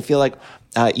bags, I feel like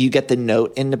you get the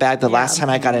note in the bag. The last time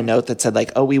I got a note that said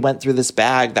like, oh, we went through this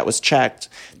bag that was checked.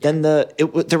 Then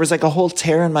there was like a whole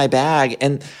tear in my bag.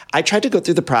 And I tried to go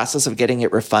through the process of getting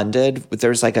it refunded.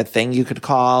 There's like a thing you could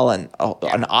call and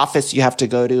an office you have to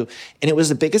go to. And it was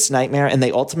the biggest nightmare. And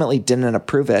they ultimately didn't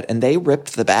approve it. And they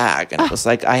ripped the bag. And it was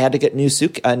like, I had to get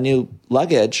new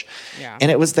luggage. Yeah.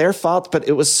 And it was their fault, but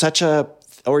it was such a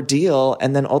ordeal.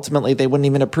 And then ultimately they wouldn't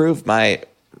even approve my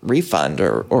refund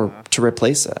or to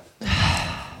replace it.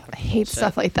 I hate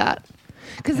stuff like that.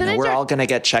 Because You know, we're all going to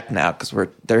get checked now because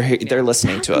they're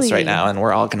listening to us right now, and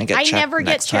we're all going to get I checked. never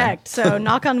get next time. checked, so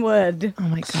knock on wood. Oh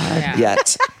my God.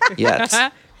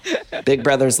 Yet. Big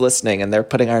Brother's listening, and they're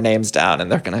putting our names down,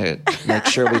 and they're going to make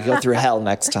sure we go through hell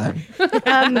next time.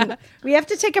 We have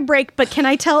to take a break, but can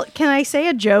I say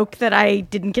a joke that I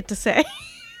didn't get to say?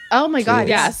 Oh my God.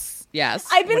 Yes. Yes.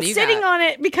 I've been sitting on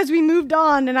it because we moved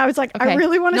on, and I was like, I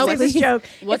really want to say this joke.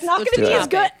 It's not going to be as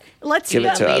good. Let's Give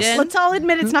it to us. Let's all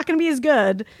admit it's not going to be as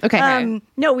good. Okay.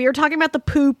 No, we were talking about the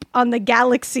poop on the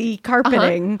Galaxy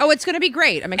carpeting. Oh, it's going to be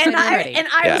great. I'm excited already. And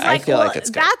I was like, feel like it's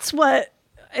good.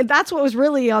 that's what was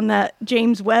really on that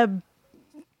James Webb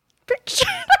picture.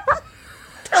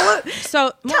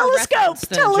 So more reference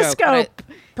than a joke, but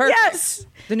perfect. Yes.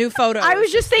 The new photo. I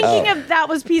was just thinking of that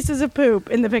was pieces of poop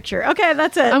in the picture. Okay,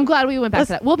 that's it. I'm glad we went back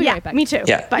to that. We'll be right back. Me too.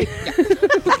 Yeah. Bye.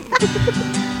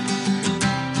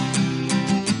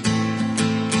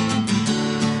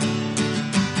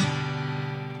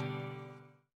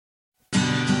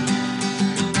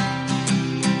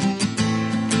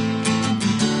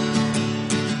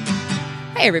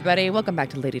 Hey everybody, welcome back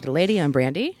to Lady. I'm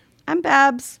Brandy. I'm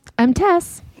Babs. I'm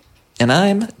Tess. And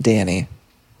I'm Danny.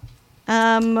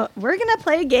 We're gonna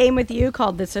play a game with you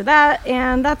called This or That,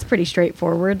 and that's pretty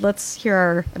straightforward. Let's hear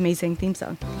our amazing theme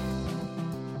song.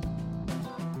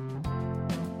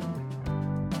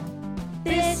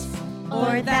 This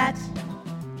or that.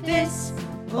 This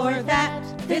or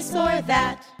that. This or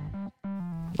that.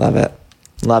 Love it.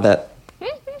 Love it.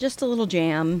 Just a little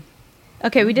jam.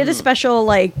 Okay, we did a special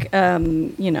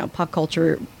pop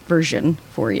culture version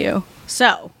for you.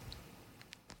 So,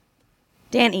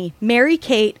 Danny, Mary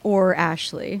Kate or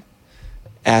Ashley?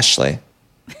 Ashley.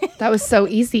 That was so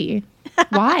easy.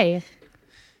 Why?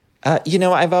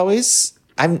 This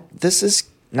is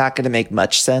not going to make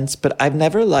much sense, but I've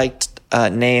never liked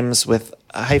names with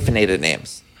hyphenated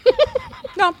names.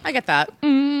 No, I get that.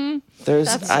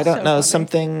 There's, I don't know,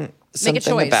 something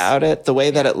about it. The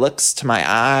way that it looks to my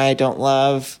eye, I don't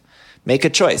love. Make a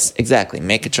choice. Exactly.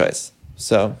 Make a choice.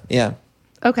 So, yeah.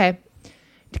 Okay.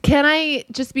 Can I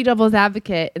just be devil's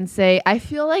advocate and say, I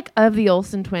feel like of the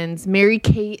Olsen twins, Mary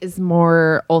Kate is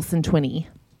more Olsen twinny,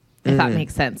 if that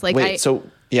makes sense. Like, why?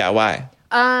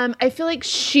 I feel like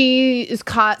she is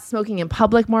caught smoking in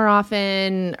public more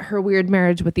often. Her weird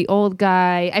marriage with the old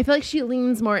guy. I feel like she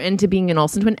leans more into being an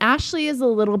Olsen twin. Ashley is a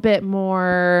little bit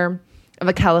more of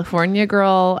a California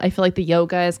girl. I feel like the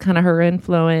yoga is kind of her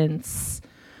influence.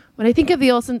 When I think of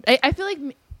the Olsen, I feel like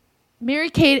Mary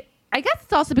Kate, I guess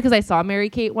it's also because I saw Mary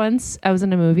Kate once. I was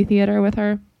in a movie theater with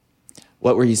her.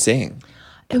 What were you seeing?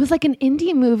 It was like an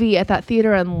indie movie at that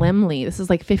theater on Lemley. This is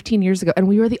like 15 years ago. And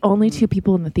we were the only two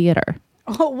people in the theater.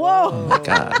 Oh, whoa. Oh, my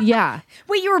God. Yeah.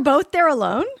 Wait, you were both there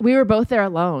alone? We were both there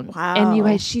alone. Wow. And you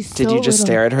guys, she's so Did you just little.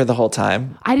 stare at her the whole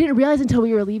time? I didn't realize until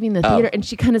we were leaving the theater, and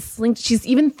she kind of slinks. She's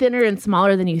even thinner and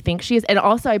smaller than you think she is. And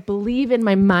also, I believe in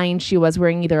my mind she was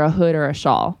wearing either a hood or a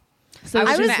shawl. So I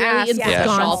was she going to ask really what the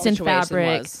shawl ensconced in situation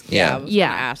fabric. was. Yeah. I was Yeah.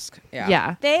 gonna ask.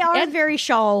 Yeah. They are And- very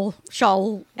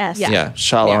shawl-esque. Yeah.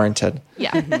 Shawl-oriented.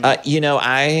 Yeah.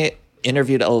 I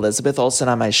interviewed Elizabeth Olsen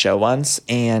on my show once,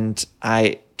 and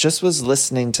I just was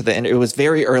listening to it was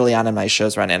very early on in my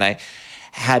show's run, and I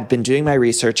had been doing my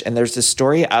research, and there's this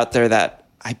story out there that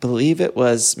I believe it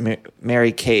was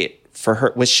Mary Kate. For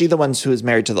her, was she the one who was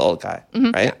married to the old guy,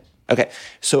 right? Okay,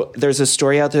 so there's a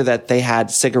story out there that they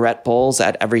had cigarette bowls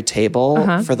at every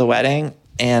table for the wedding,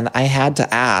 and I had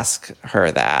to ask her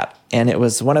that. And it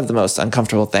was one of the most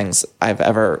uncomfortable things I've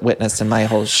ever witnessed in my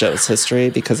whole show's history,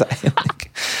 because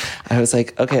I was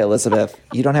like, okay, Elizabeth,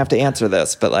 you don't have to answer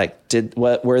this, but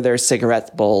were there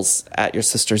cigarette bowls at your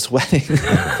sister's wedding?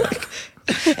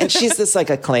 And she's this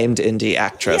acclaimed indie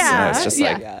actress, and I was just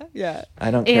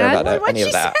I don't care about any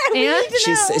of that.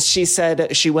 And She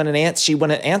said she wouldn't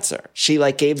answer. She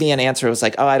gave me an answer. It was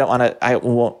like, oh, I don't want to.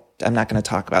 I'm not going to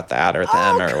talk about that or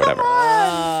them or whatever.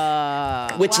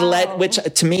 Which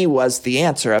to me was the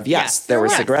answer of yes, there were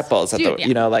cigarette bowls at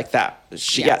like that.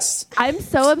 Yes. I'm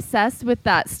so obsessed with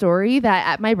that story that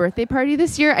at my birthday party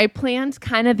this year, I planned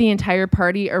kind of the entire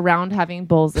party around having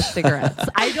bowls of cigarettes.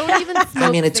 I don't even smoke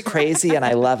I mean, it's cigarettes. crazy, and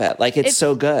I love it. It's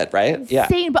so good, right? Yeah.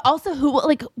 Insane, but also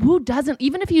who doesn't?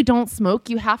 Even if you don't smoke,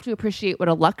 you have to appreciate what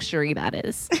a luxury that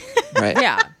is. Right.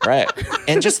 Yeah. Right.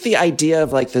 And just the idea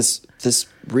of this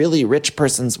really rich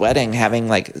person's wedding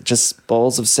having just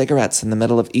bowls of cigarettes in the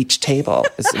middle of each table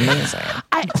is amazing.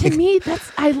 To me,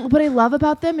 what I love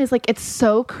about them is it's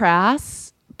so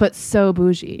crass but so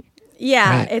bougie.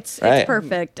 Yeah, Right. it's Right.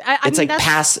 perfect.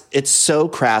 It's so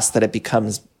crass that it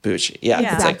becomes bougie. Yeah.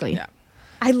 Yeah. Exactly.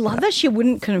 I love that she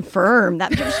wouldn't confirm.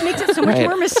 That just makes it so much Right.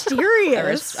 more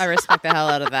mysterious. I respect the hell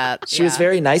out of that. She was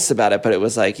very nice about it, but it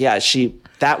was like,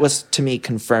 that was to me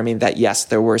confirming that yes,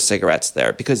 there were cigarettes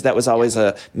there, because that was always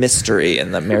a mystery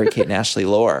in the Mary-Kate and Ashley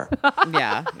lore.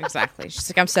 Yeah, exactly. She's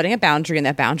like, I'm setting a boundary, and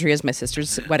that boundary is my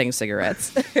sister's wedding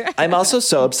cigarettes. I'm also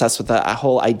so obsessed with the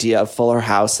whole idea of Fuller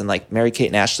House and like Mary-Kate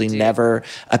and Ashley never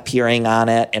appearing on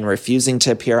it and refusing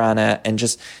to appear on it and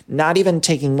just not even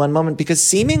taking one moment, because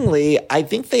seemingly I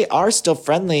think they are still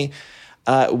friendly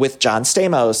with John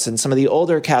Stamos and some of the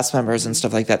older cast members and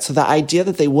stuff like that. So the idea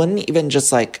that they wouldn't even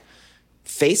just like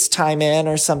FaceTime in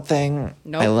or something,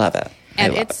 Nope. I love it.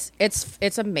 And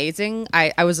it's amazing.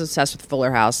 I was obsessed with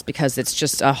Fuller House because it's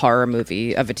just a horror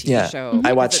movie of a TV show.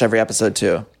 I watched every episode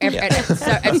too.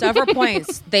 At several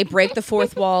points, they break the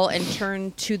fourth wall and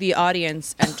turn to the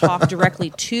audience and talk directly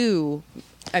to,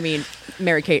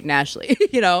 Mary-Kate and Ashley.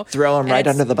 Throw them right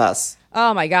under the bus.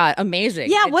 Oh my God,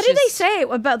 amazing! Yeah, It's what did they just- say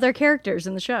about their characters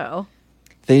in the show?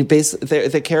 They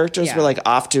the characters were like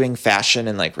off doing fashion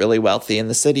and like really wealthy in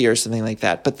the city or something like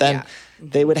that. But then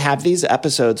they would have these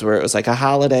episodes where it was like a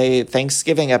holiday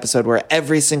Thanksgiving episode where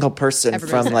every single person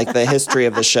from like the history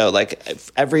of the show, like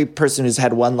every person who's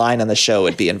had one line on the show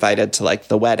would be invited to like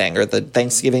the wedding or the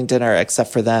Thanksgiving dinner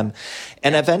except for them.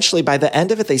 And eventually by the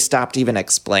end of it, they stopped even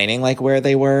explaining like where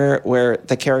they were, where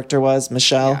the character was,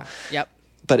 Michelle. Yeah. Yep.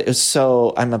 But it was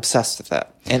I'm obsessed with it.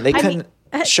 And they couldn't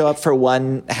show up for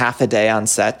one half a day on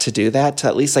set to do that, to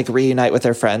at least like reunite with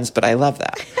their friends. But I love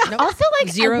that. Also, like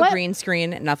Zero green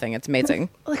screen, nothing. It's amazing.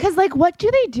 Because, like, what do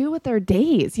they do with their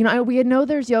days? We know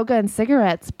there's yoga and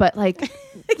cigarettes, but like,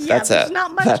 That's there's it.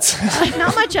 not much. That's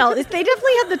Not much else. They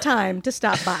definitely had the time to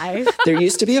stop by. There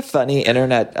used to be a funny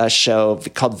internet show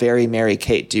called Very Mary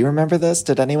Kate. Do you remember this?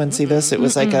 Did anyone see this? It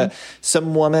was like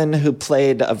some woman who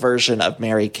played a version of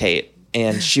Mary Kate,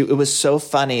 and it was so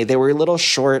funny. They were little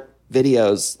short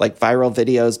videos, like viral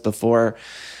videos before,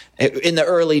 in the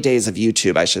early days of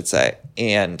YouTube, I should say.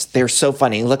 And they're so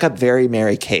funny. Look up Very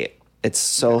Mary Kate. It's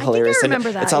so hilarious. I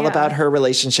remember that, it's all about her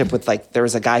relationship with like, there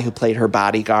was a guy who played her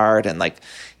bodyguard, and like,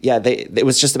 it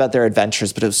was just about their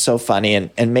adventures, but it was so funny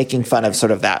and making fun of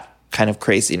sort of that kind of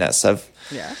craziness of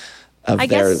I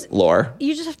their guess lore.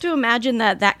 You just have to imagine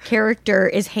that character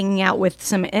is hanging out with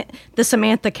the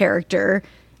Samantha character,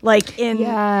 like in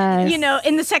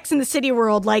in the Sex and the City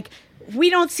world. Like, we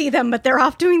don't see them, but they're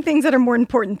off doing things that are more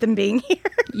important than being here.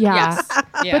 yeah. Yes.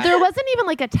 Yeah. But there wasn't even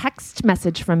like a text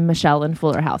message from Michelle in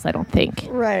Fuller House, I don't think.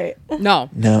 Right. No.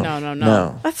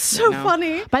 That's so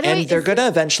funny. By the way, And they're going to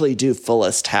eventually do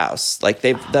Fullest House. Like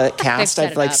the cast, set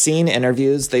I've it like up. seen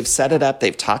interviews. They've set it up.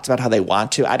 They've talked about how they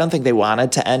want to. I don't think they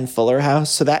wanted to end Fuller House,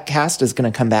 so that cast is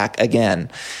going to come back again.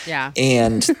 Yeah.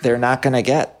 And they're not going to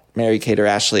get Mary Kate or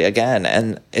Ashley again,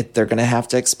 and they're going to have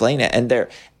to explain it. And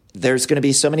there's going to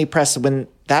be so many press. When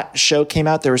that show came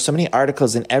out, there were so many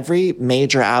articles in every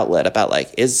major outlet about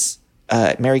like, is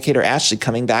Mary Kate or Ashley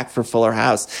coming back for Fuller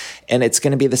House? And it's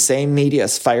going to be the same media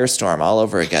firestorm all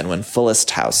over again when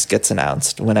Fullest House gets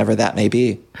announced, whenever that may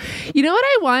be. you know what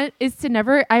I want is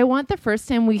I want the first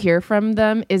time we hear from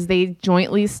them is they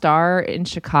jointly star in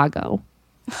Chicago.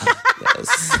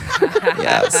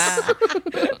 Yes.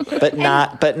 But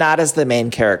not as the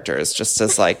main characters, just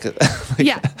as like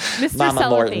Mr. Mama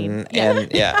Cellophane. Morton and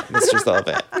Mr.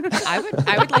 Sullivan.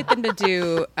 I would like them to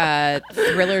do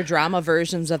thriller drama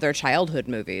versions of their childhood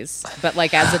movies, but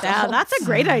like as adults. Yeah, that's a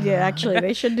great idea. Actually,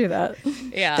 they should do that.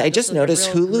 Yeah, I just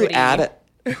noticed Hulu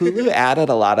added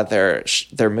a lot of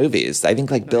their movies. I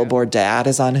think like Billboard Dad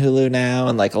is on Hulu now,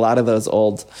 and like a lot of those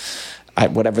old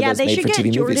whatever those They made should for get TV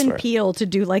movies Jordan were. Peele to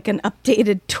do like an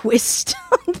updated twist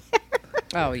on there.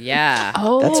 Oh yeah.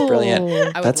 That's brilliant.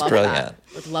 I would That's love brilliant. that.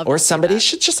 Would love Or to see somebody that.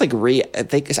 should just like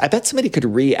I bet somebody could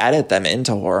re-edit them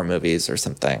into horror movies or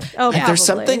something. Oh, like, there's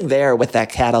probably. something there with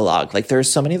that catalog. Like there's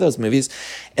so many of those movies,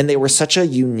 and they were such a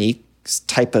unique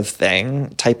type of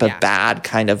bad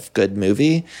kind of good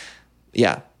movie.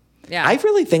 Yeah. Yeah. I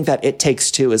really think that It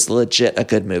Takes Two is legit a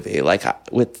good movie. Like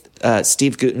with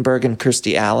Steve Guttenberg and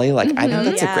Kirstie Alley. Like I think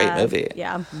that's a great movie.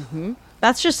 Yeah.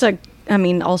 That's just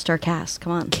all-star cast.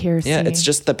 Come on. Kirstie. Yeah, it's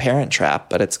just The Parent Trap,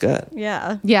 but it's good.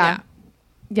 Yeah. Yeah.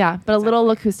 But a little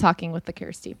Look Who's Talking with the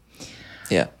Kirstie.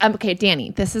 Yeah. Okay, Danny,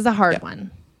 this is a hard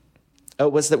one. Oh,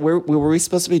 were we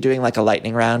supposed to be doing like a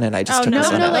lightning round, and I just took no,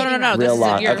 us on no, a This real is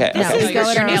long. your- Okay, this okay.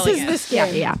 is you're nailing it. This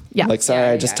game. Yeah. Like, sorry,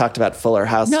 I just talked about Fuller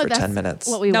House for that's 10 minutes.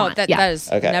 what we No, want. that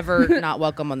is Okay. never not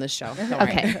welcome on this show. Don't worry.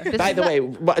 Okay. This By is the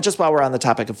way, just while we're on the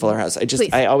topic of Fuller House, Please.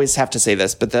 I always have to say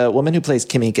this, but the woman who plays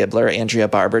Kimmy Gibbler, Andrea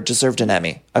Barber, deserved an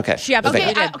Emmy. Okay. She absolutely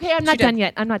Okay. did. Okay, I'm not She done did.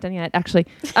 yet. I'm not done yet, actually.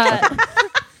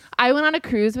 I went on a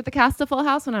cruise with the cast of Full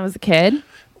House when I was a kid.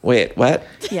 Wait, what?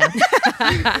 Yeah.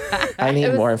 I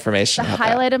need more information The about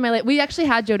highlight that. of my life. We actually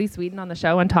had Jodie Sweetin on the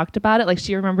show and talked about it. Like,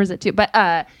 she remembers it too. But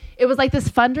it was like this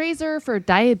fundraiser for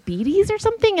diabetes or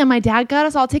something. And my dad got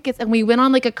us all tickets. And we went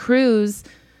on like a cruise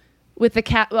with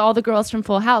all the girls from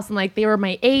Full House. And like, they were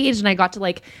my age. And I got to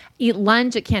like eat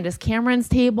lunch at Candace Cameron's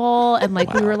table. And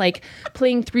like, we were like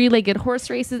playing 3-legged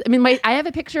horse races. I mean, I have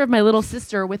a picture of my little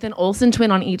sister with an Olsen twin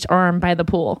on each arm by the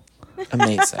pool.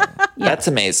 Amazing. That's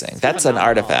amazing. That's an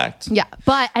artifact. Yeah.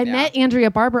 But I met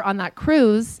Andrea Barber on that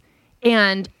cruise,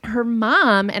 and her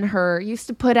mom and her used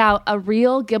to put out a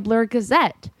real Gibbler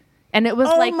Gazette. And it was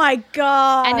oh my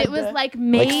God. And it was like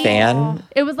made. Like fan?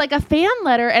 It was like a fan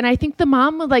letter. And I think the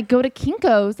mom would like go to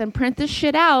Kinko's and print this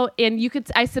shit out. And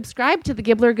I subscribed to the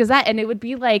Gibbler Gazette, and it would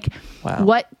be like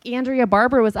what Andrea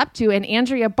Barber was up to. And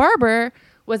Andrea Barber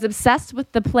was obsessed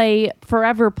with the play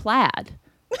Forever Plaid.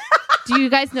 Do you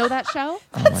guys know that show?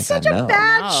 Oh my God, Such a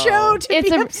bad show to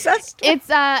be obsessed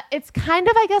with. It's kind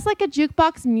of, I guess, like a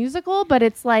jukebox musical, but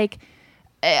it's like,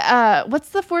 what's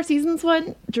the Four Seasons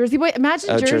one? Jersey Boys.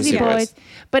 Imagine Jersey Boys.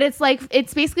 But it's like,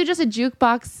 it's basically just a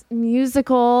jukebox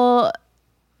musical.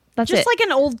 That's just it. like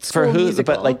an old school For who?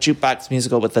 musical. But like jukebox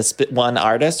musical with one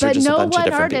artist, or But just no a bunch of one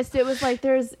different artist. people? It was like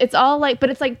it's all like, but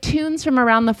it's like tunes from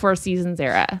around the Four Seasons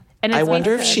era. And I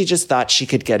wonder if she just thought she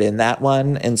could get in that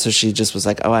one, and so she just was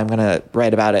like, "Oh, I'm gonna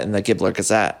write about it in the Gibbler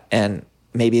Gazette, and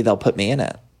maybe they'll put me in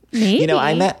it." Maybe. You know,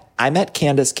 I met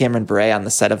Candace Cameron Bure on the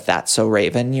set of That's So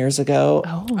Raven years ago.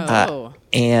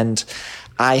 And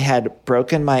I had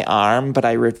broken my arm, but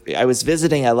I was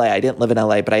visiting LA. I didn't live in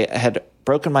LA, but I had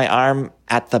broken my arm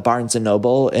at the Barnes and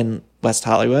Noble in West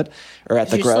Hollywood, or at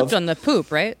the You Grove. slipped on the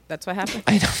poop, right? That's what happened.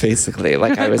 I know, basically.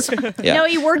 Like I was, yeah. No,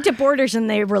 he worked at Borders, and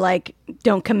they were like,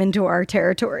 "Don't come into our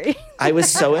territory." I was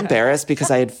so embarrassed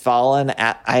because I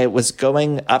had I was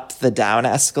going up the down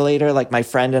escalator. Like my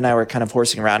friend and I were kind of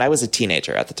horsing around. I was a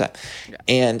teenager at the time. Yeah.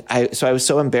 And I was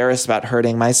so embarrassed about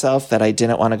hurting myself that I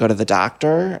didn't want to go to the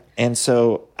doctor. And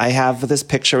so I have this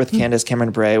picture with Candace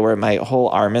Cameron Bure where my whole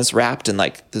arm is wrapped in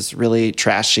like this really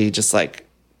trashy, just like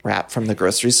wrap from the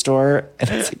grocery store, and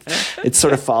it's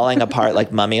sort of falling apart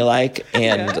like mummy-like,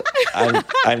 and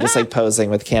I'm just like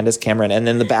posing with Candace Cameron, and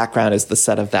in the background is the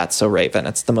set of That's So Raven.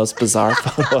 It's the most bizarre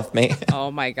photo of me. Oh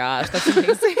my gosh, that's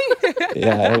amazing.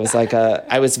 Yeah, it was like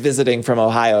I was visiting from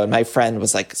Ohio, and my friend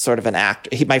was like sort of an actor.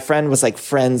 My friend was like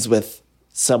friends with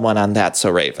someone on That's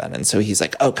So Raven, and so he's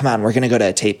like, "Oh, come on, we're gonna go to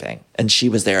a taping," and she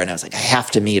was there, and I was like, "I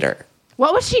have to meet her."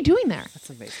 What was she doing there?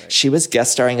 That's amazing. She was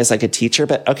guest starring as like a teacher,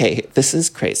 but okay, this is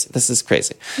crazy.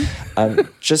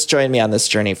 Just join me on this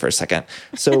journey for a second.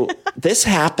 So this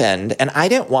happened, and I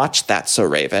didn't watch That's So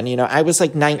Raven. You know, I was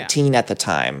like 19 at the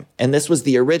time, and this was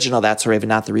the original That's So Raven,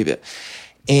 not the reboot.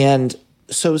 And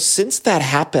so since that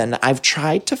happened, I've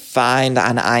tried to find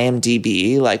on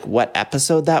IMDb like what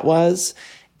episode that was,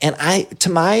 and to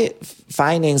my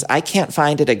findings, I can't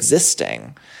find it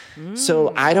existing.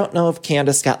 So I don't know if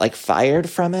Candace got like fired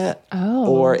from it,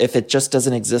 or if it just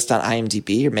doesn't exist on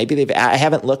IMDb, or maybe I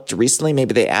haven't looked recently.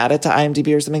 Maybe they added to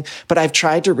IMDb or something. But I've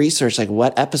tried to research like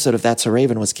what episode of That's So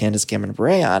Raven was Candace Cameron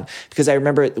Bure on, because I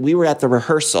remember we were at the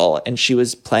rehearsal and she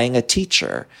was playing a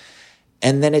teacher,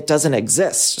 and then it doesn't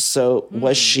exist. So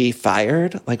was she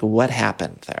fired? Like what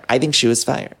happened there? I think she was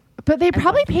fired. But they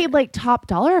probably paid like top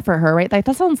dollar for her, right? Like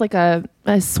that sounds like a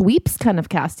sweeps kind of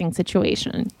casting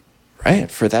situation.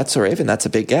 Right. For That's So Raven, that's a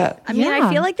big get. I mean, I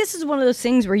feel like this is one of those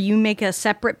things where you make a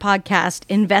separate podcast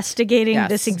investigating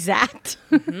this exact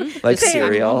like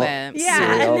Serial, moment.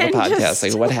 Serial, the podcast.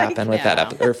 Like what happened with that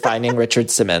episode? Or Finding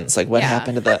Richard Simmons. Like what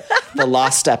happened to the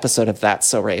lost episode of That's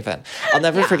So Raven? I'll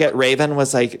never forget. Raven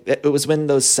was like, it was when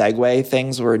those Segway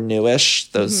things were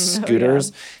newish, those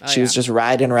scooters. She was just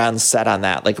riding around the set on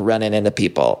that, like running into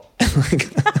people.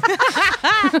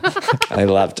 I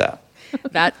loved it.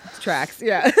 That tracks.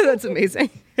 Yeah, that's amazing.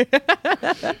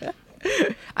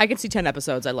 I could see 10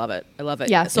 episodes. I love it.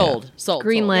 Yeah. Sold.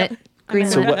 Greenlit.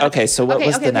 Greenlit. So what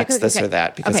was the next this or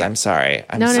that? Because I'm sorry.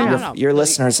 No. Your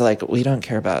listeners are like, we don't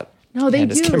care about. No, they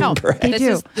Candace do. Cameron Bure. They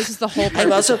do. This is the whole purpose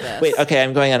I'm also of this. wait. Okay,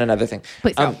 I'm going on another thing.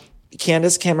 Please go.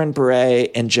 Candace Cameron Bure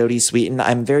and Jodie Sweetin.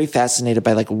 I'm very fascinated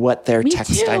by like what their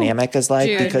text too. dynamic is like,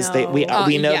 Dude, because we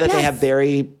know that they have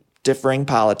very differing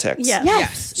politics.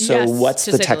 Yes. So what's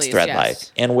to the say text least, thread yes. like?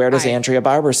 And where does Andrea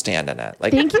Barber stand in it?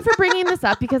 Like, Thank you for bringing this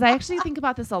up because I actually think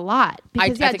about this a lot. Because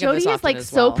I think of this Jody is often like as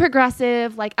so well.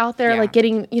 progressive, like out there, Yeah. like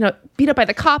getting beat up by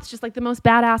the cops, just like the most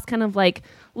badass kind of like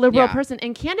liberal Yeah. person.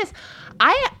 And Candace,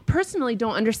 I personally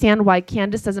don't understand why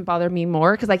Candace doesn't bother me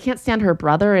more because I can't stand her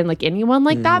brother and like anyone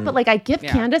like that. But like I give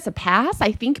Candace a pass.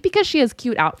 I think because she has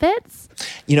cute outfits.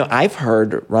 I've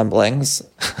heard rumblings.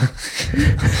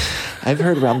 I've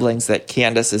heard rumblings that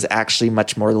Candace is actually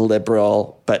much more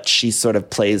liberal, but she sort of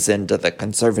plays into the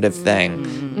conservative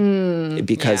thing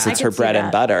because it's her bread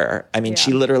and butter. I mean,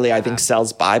 she literally, I think,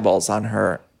 sells Bibles on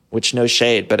her, which no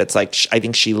shade, but it's like, I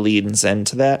think she leans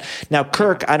into that. Now,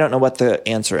 Kirk, I don't know what the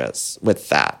answer is with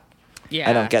that. Yeah.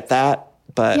 I don't get that,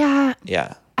 but yeah.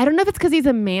 I don't know if it's because he's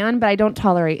a man, but I don't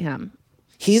tolerate him.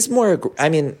 He's more,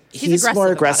 he's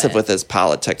more aggressive aggressive about it. with his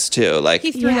politics too. Like,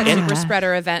 He threw that super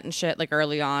spreader event and shit like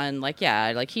early on. Like,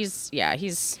 he's Yeah.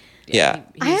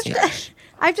 I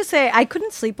have to say, I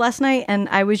couldn't sleep last night, and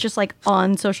I was just like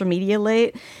on social media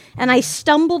late, and I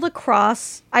stumbled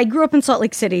across. I grew up in Salt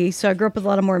Lake City, so I grew up with a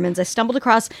lot of Mormons. I stumbled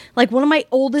across like one of my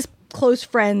oldest close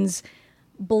friends'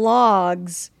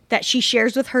 blogs that she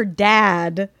shares with her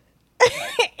dad,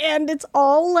 and it's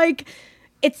all like.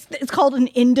 It's called an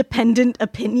independent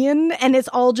opinion, and it's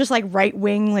all just like right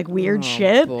wing, like weird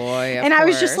shit. Boy, of and I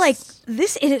was just like,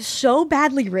 course. it is so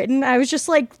badly written. I was just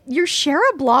like, you share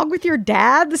a blog with your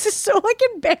dad? This is so like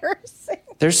embarrassing.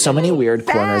 there's so many weird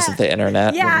corners of the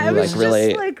internet. Yeah, where it you, was like, really,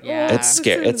 just like, it's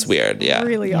scary. It's weird. Yeah.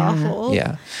 really awful.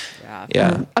 Yeah.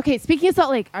 Yeah. Okay, speaking of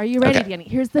Salt Lake, are you ready, Okay. Danny?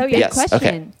 Here's the big Yes.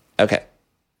 question. Okay.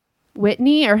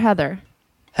 Whitney or Heather?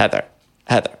 Heather.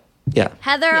 Yeah.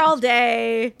 Heather all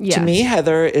day. Yes. To me,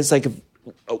 Heather is like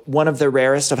one of the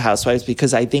rarest of housewives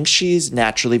because I think she's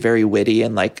naturally very witty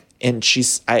and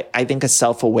she's, I think, a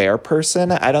self-aware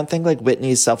person. I don't think like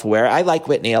Whitney's self-aware. I like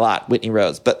Whitney a lot, Whitney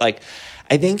Rose, but like,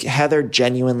 I think Heather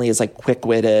genuinely is like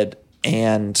quick-witted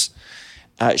and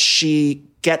she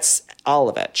gets all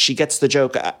of it. She gets the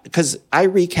joke because I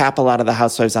recap a lot of the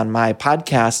housewives on my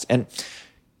podcast and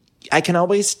I can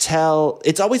always tell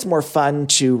it's always more fun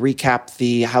to recap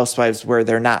the housewives where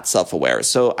they're not self-aware.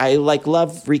 So I love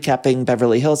recapping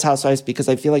Beverly Hills Housewives because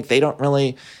I feel like they don't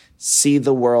really see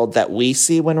the world that we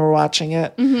see when we're watching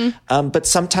it. But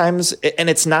sometimes, and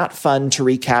it's not fun to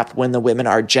recap when the women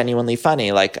are genuinely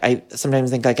funny. Like I sometimes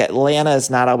think like Atlanta is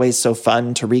not always so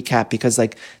fun to recap because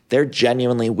like they're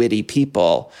genuinely witty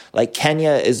people. Like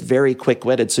Kenya is very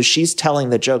quick-witted. So she's telling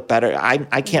the joke better.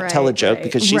 I can't tell a joke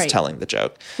because she's telling the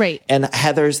joke. Right. And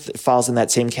Heather's falls in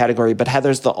that same category, but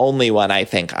Heather's the only one I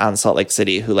think on Salt Lake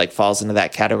City who like falls into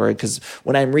that category because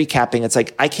when I'm recapping, it's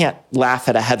like I can't laugh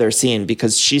at a Heather scene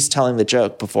because she's telling the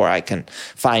joke before I can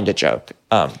find a joke.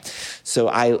 So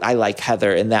I like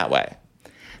Heather in that way.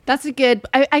 That's a good,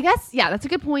 I guess, yeah, that's a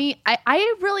good point.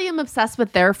 I really am obsessed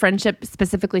with their friendship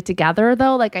specifically together,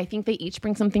 though. Like, I think they each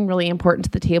bring something really important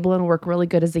to the table and work really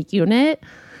good as a unit.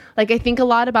 Like, I think a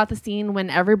lot about the scene when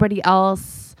everybody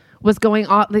else was going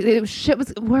on,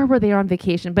 where were they on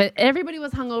vacation? But everybody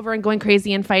was hungover and going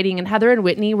crazy and fighting, and Heather and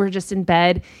Whitney were just in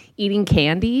bed eating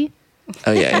candy.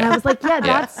 Oh, yeah. And I was like,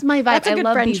 that's my vibe. That's a I good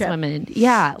love friendship. these women.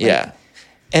 Yeah. Yeah.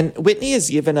 And Whitney has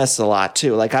given us a lot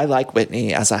too. Like I like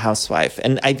Whitney as a housewife.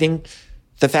 And I think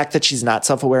the fact that she's not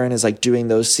self-aware and is like doing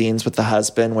those scenes with the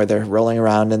husband where they're rolling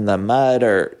around in the mud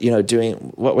or, doing,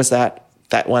 what was that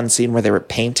one scene where they were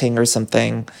painting or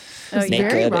something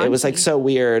naked. It was like so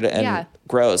weird and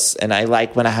gross. And I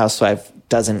like when a housewife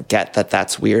doesn't get that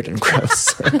that's weird and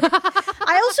gross.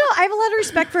 I have a lot of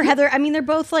respect for Heather. I mean, they're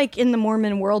both like in the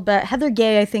Mormon world, but Heather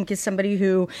Gay, I think, is somebody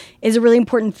who is a really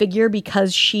important figure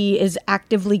because she is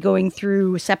actively going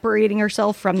through separating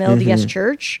herself from the LDS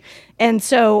church. And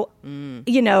so,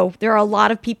 there are a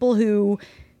lot of people who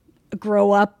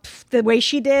grow up the way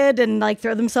she did and like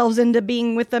throw themselves into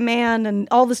being with a man and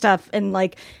all the stuff. And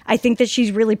like, I think that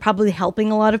she's really probably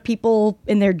helping a lot of people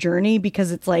in their journey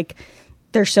because it's like,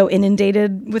 they're so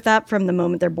inundated with that from the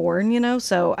moment they're born,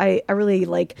 So I really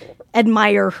like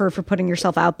admire her for putting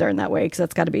herself out there in that way because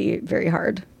that's got to be very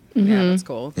hard. Yeah, that's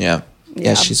cool. Yeah,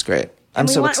 she's great. I'm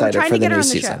so excited for the new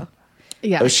season.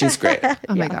 Yeah. Oh, she's great.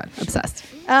 Oh my God. Obsessed.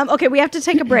 Okay, we have to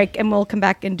take a break and we'll come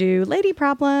back and do lady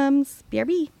problems.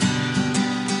 BRB.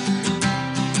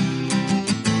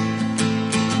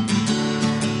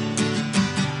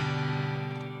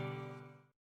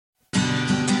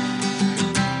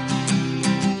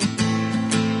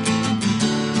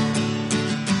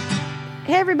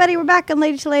 Hey everybody, we're back on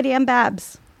Lady to Lady. I'm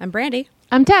Babs. I'm Brandy.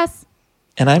 I'm Tess.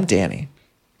 And I'm Danny.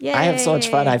 Yay. I have so much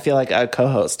fun. I feel like a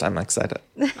co-host. I'm excited.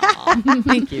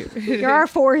 Thank you. You're our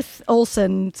fourth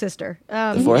Olsen sister.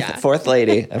 Fourth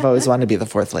lady. I've always wanted to be the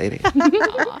fourth lady.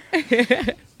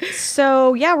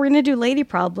 So, yeah, we're going to do lady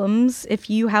problems. If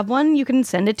you have one, you can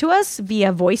send it to us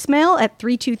via voicemail at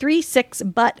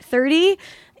 323-6-BUT-30.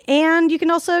 And you can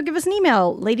also give us an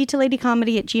email,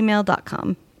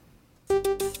 ladytoladycomedy@gmail.com.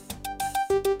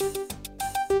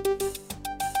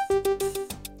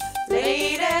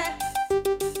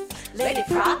 Lady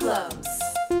problems.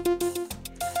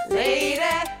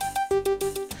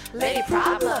 Lady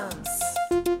problems.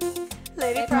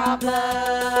 Lady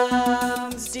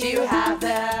problems. Do you have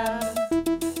them?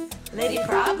 Lady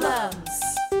problems.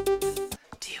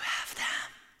 Do you have them?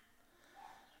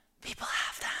 People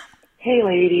have them. Hey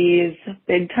ladies,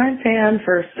 big time fan,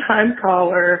 first time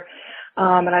caller,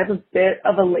 and I have a bit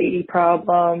of a lady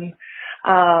problem.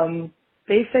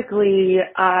 Basically,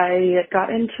 I got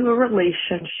into a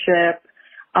relationship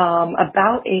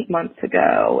about 8 months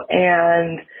ago,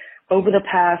 and over the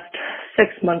past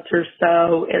 6 months or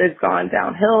so, it has gone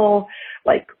downhill,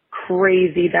 like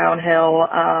crazy downhill.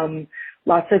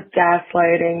 Lots of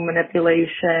gaslighting,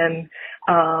 manipulation,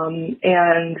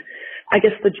 and I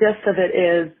guess the gist of it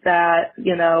is that,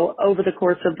 you know, over the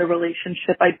course of the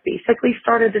relationship, I basically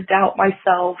started to doubt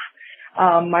myself,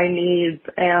 my needs,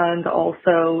 and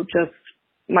also just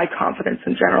my confidence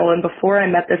in general. And before I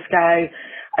met this guy,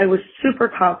 I was super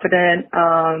confident,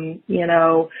 you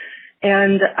know,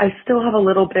 and I still have a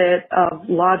little bit of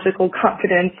logical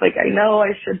confidence. Like, I know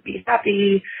I should be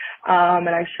happy, and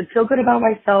I should feel good about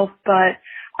myself. But,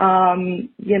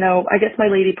 you know, I guess my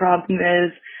lady problem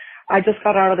is I just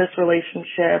got out of this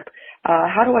relationship.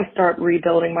 How do I start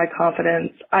rebuilding my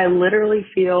confidence? I literally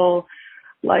feel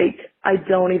like I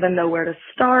don't even know where to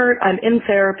start. I'm in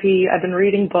therapy. I've been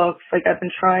reading books. Like, I've been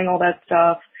trying all that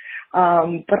stuff.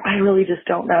 But I really just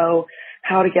don't know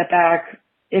how to get back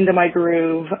into my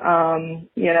groove,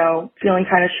 you know, feeling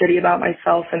kind of shitty about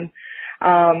myself. And,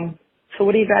 so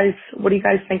what do you guys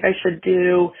think I should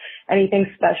do? Anything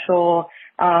special?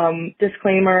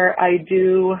 Disclaimer, I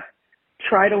do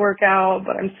try to work out,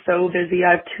 but I'm so busy.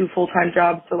 I have 2 full-time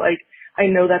jobs. So like, I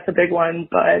know that's a big one,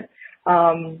 but,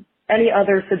 any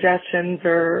other suggestions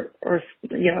or,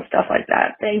 you know, stuff like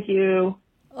that? Thank you.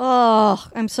 Oh,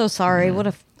 I'm so sorry. What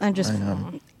if I'm just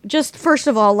first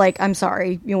of all, like, I'm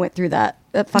sorry you went through that.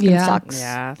 That fucking sucks.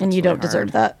 Yeah, and you don't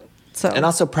deserve that. So, and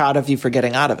also proud of you for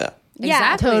getting out of it.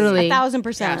 Yeah, Exactly. Totally.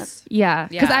 1,000%. Yes. Yeah,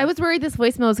 because I was worried this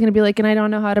voicemail was going to be like, and I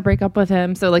don't know how to break up with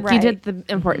him. So like, you Right. did the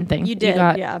important thing. You did,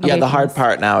 got yeah. away Yeah, the from hard this.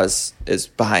 part now is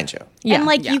behind you. Yeah. And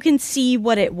like you can see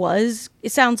what it was.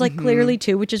 It sounds like clearly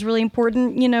too, which is really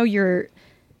important. You know, you're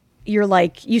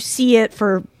like, you see it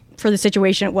for the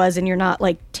situation it was, and you're not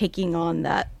like taking on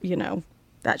that, you know,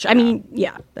 that I mean,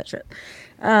 yeah, that shit.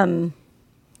 I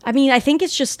mean, I think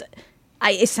it's just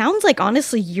it sounds like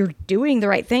honestly you're doing the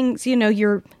right things. You know,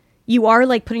 you are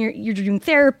like you're doing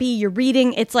therapy, you're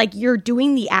reading. It's like you're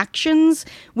doing the actions,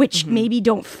 which maybe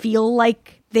don't feel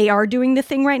like they are doing the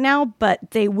thing right now, but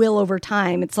they will over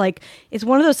time. It's like, it's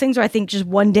one of those things where I think just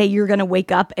one day you're going to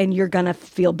wake up and you're going to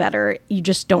feel better. You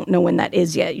just don't know when that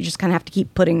is yet. You just kind of have to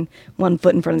keep putting one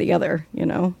foot in front of the other, you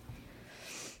know?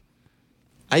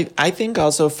 I think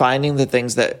also finding the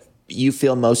things that you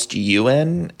feel most you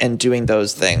in and doing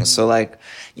those things. So like,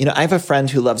 you know, I have a friend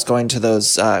who loves going to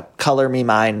those color me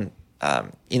mine,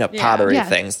 you know, pottery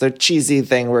things. The cheesy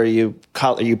thing where you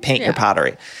paint your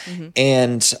pottery.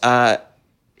 And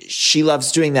she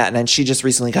loves doing that. And then she just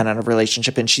recently got out of a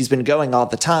relationship and she's been going all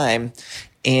the time.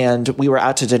 And we were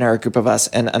out to dinner, a group of us,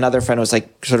 and another friend was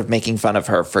like sort of making fun of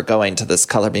her for going to this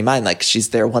Color Me Mine. Like she's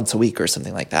there once a week or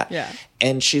something like that. Yeah.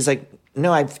 And she's like,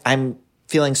 no, I'm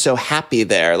feeling so happy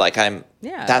there. Like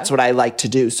that's what I like to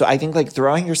do. So I think like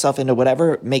throwing yourself into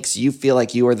whatever makes you feel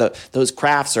like you are those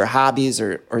crafts or hobbies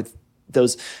or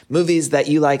those movies that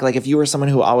you like if you were someone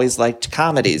who always liked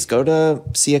comedies, go to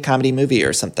see a comedy movie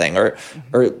or something, or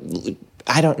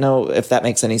I don't know if that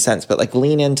makes any sense, but like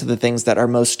lean into the things that are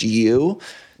most you,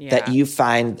 that you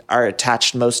find are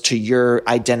attached most to your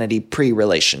identity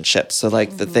pre-relationship. So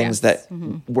like the things that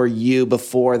were you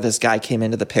before this guy came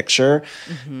into the picture.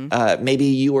 Maybe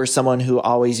you were someone who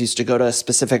always used to go to a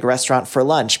specific restaurant for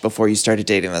lunch before you started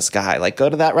dating this guy. Like go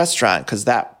to that restaurant because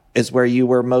that is where you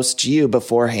were most you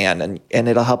beforehand, and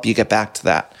it'll help you get back to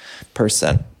that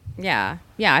person. Yeah.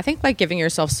 Yeah. I think like giving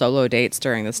yourself solo dates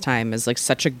during this time is like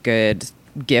such a good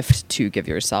gift to give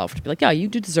yourself, to be like, yeah, you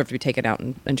do deserve to be taken out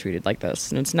and treated like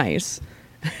this. And it's nice.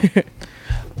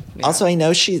 Also, I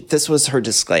know this was her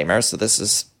disclaimer, so this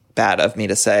is bad of me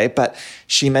to say, but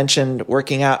she mentioned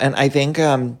working out. And I think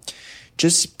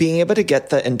just being able to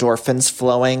get the endorphins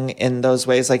flowing in those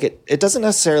ways. Like it doesn't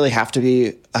necessarily have to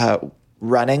be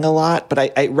running a lot,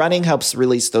 but running helps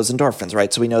release those endorphins,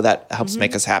 right? So we know that helps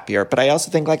make us happier. But I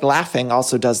also think like laughing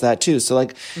also does that too. So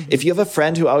like if you have a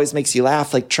friend who always makes you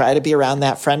laugh, like try to be around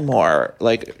that friend more.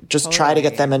 Like just try to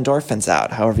get them endorphins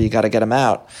out. However you got to get them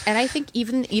out. And I think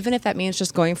even if that means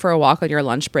just going for a walk on your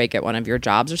lunch break at one of your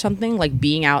jobs or something, like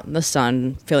being out in the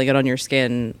sun, feeling it on your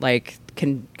skin, like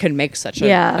can make such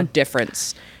a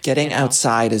difference. Getting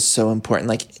outside is so important.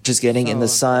 Like just getting in the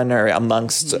sun or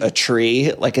amongst a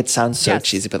tree. Like it sounds so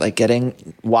cheesy, but like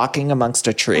walking amongst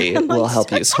a tree will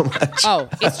help you so much. Oh,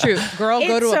 it's true. Girl,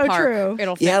 go to a park. True.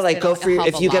 It'll go for your,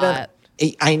 if you get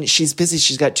she's busy.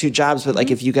 She's got 2 jobs, but like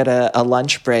if you get a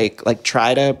lunch break, like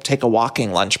try to take a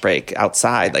walking lunch break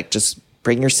outside. Like just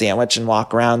bring your sandwich and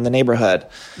walk around the neighborhood.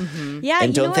 Yeah,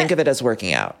 and don't think of it as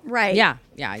working out. Right. Yeah.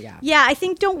 Yeah, I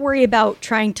think don't worry about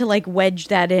trying to like wedge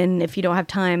that in if you don't have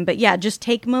time. But yeah, just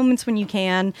take moments when you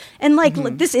can. And like,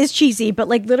 look, this is cheesy, but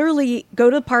like literally go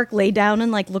to the park, lay down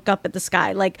and like look up at the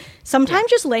sky. Like sometimes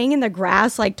just laying in the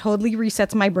grass like totally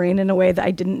resets my brain in a way that I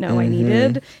didn't know I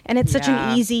needed. And it's such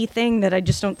an easy thing that I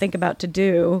just don't think about to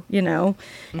do, you know?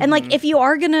 And like if you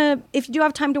do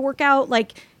have time to work out,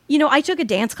 like, you know, I took a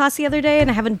dance class the other day and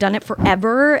I haven't done it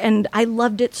forever and I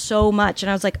loved it so much. And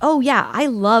I was like, oh yeah, I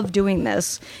love doing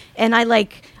this. And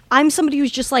I'm somebody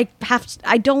who's just like,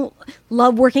 I don't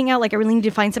love working out. Like I really need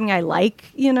to find something I like,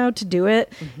 you know, to do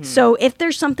it. So if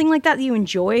there's something like that you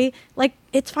enjoy, like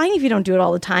it's fine if you don't do it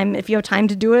all the time. If you have time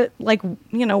to do it, like,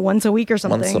 you know, once a week or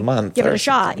something. Once a month. Give it a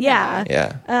shot. Yeah.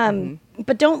 Yeah.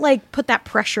 But don't like put that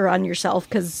pressure on yourself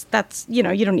because that's, you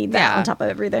know, you don't need that on top of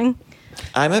everything.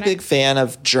 I'm a big fan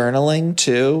of journaling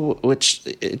too, which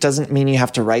it doesn't mean you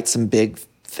have to write some big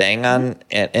thing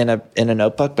in a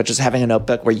notebook, but just having a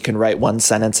notebook where you can write 1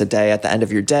 sentence a day at the end of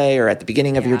your day or at the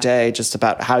beginning of your day, just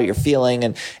about how you're feeling,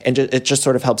 and it just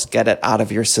sort of helps get it out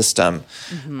of your system.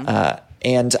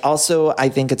 And also, I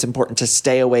think it's important to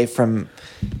stay away from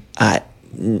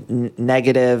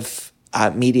negative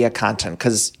media content,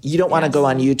 because you don't want to go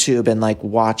on YouTube and like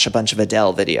watch a bunch of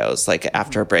Adele videos like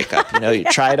after a breakup. You know, you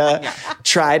try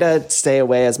to stay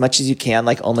away as much as you can.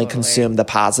 Like only consume the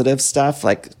positive stuff.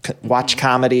 Like watch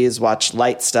comedies, watch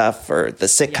light stuff, or the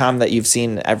sitcom that you've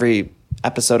seen every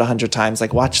episode 100 times.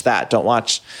 Like watch that. Don't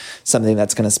watch something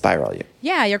that's going to spiral you.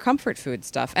 Yeah, your comfort food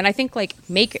stuff. And I think like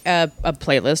make a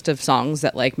playlist of songs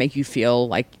that like make you feel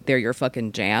like they're your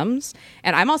fucking jams.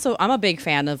 And I'm a big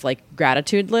fan of like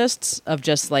gratitude lists of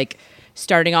just like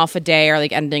starting off a day or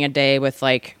like ending a day with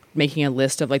like making a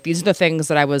list of like these are the things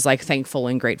that I was like thankful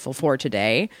and grateful for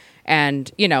today.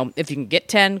 And, you know, if you can get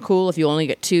 10, cool. If you only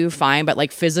get 2, fine. But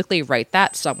like physically write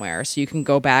that somewhere so you can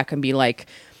go back and be like,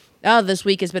 oh, this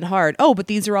week has been hard. Oh, but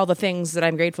these are all the things that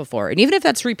I'm grateful for. And even if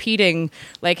that's repeating,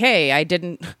 like, hey,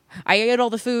 I ate all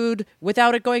the food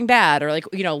without it going bad, or like,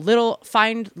 you know,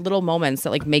 find little moments that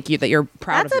like make you, that you're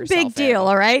proud of yourself. That's a big deal,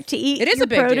 all right? To eat your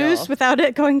produce without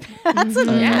it going bad. That's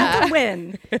a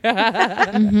win.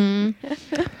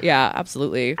 Yeah,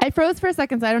 absolutely. I froze for a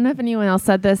second, so I don't know if anyone else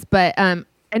said this, but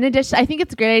in addition, I think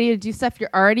it's a great idea to do stuff you're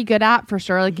already good at, for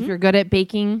sure. Like if you're good at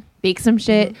baking, bake some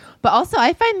shit. But also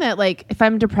I find that like if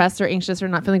I'm depressed or anxious or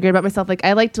not feeling great about myself, like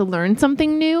I like to learn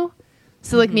something new.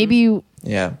 So like maybe you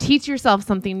teach yourself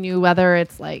something new, whether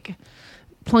it's like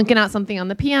plunking out something on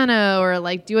the piano or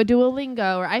like do a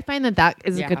Duolingo, or I find that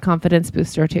is a good confidence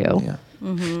booster too. Yeah.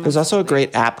 There's also a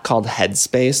great app called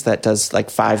Headspace that does like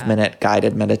 5-minute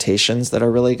guided meditations that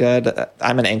are really good.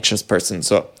 I'm an anxious person,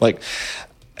 so like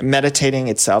meditating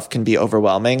itself can be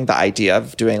overwhelming, the idea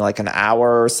of doing like an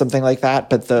hour or something like that.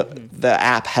 But the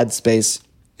app Headspace,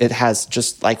 it has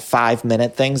just like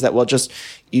 5-minute things that will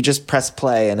you just press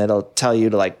play and it'll tell you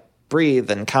to like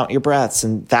breathe and count your breaths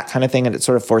and that kind of thing. And it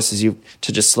sort of forces you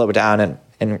to just slow down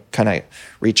and kind of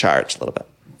recharge a little bit.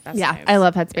 That's nice. I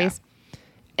love Headspace.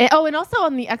 Yeah. And also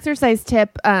on the exercise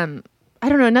tip, I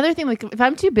don't know, another thing, like if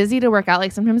I'm too busy to work out,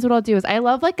 like sometimes what I'll do is I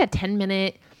love like a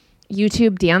 10-minute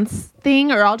YouTube dance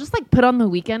thing, or I'll just like put on The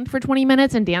Weekend for 20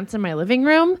 minutes and dance in my living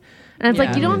room. And it's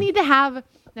like, you don't need to have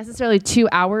necessarily 2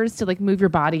 hours to like move your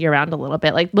body around a little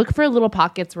bit. Like look for little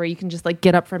pockets where you can just like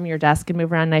get up from your desk and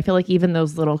move around. And I feel like even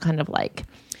those little kind of like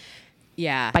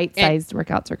bite-sized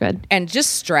workouts are good. And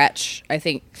just stretch, I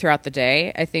think, throughout the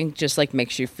day, I think just like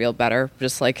makes you feel better.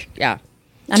 Just like,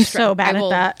 I'm so bad at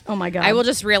that. Oh my God. I will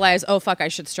just realize, oh fuck, I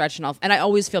should stretch, and I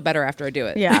always feel better after I do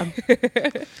it. Yeah.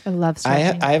 I love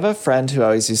stretching. I have a friend who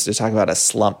always used to talk about a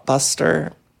slump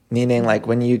buster, meaning like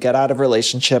when you get out of a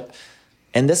relationship,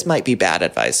 and this might be bad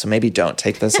advice, so maybe don't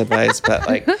take this advice, but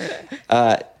like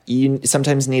you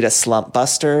sometimes need a slump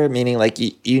buster, meaning like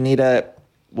you need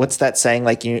what's that saying?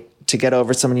 Like to get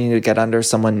over someone, you need to get under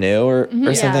someone new or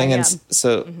something. And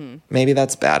so maybe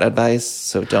that's bad advice.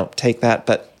 So don't take that.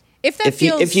 But if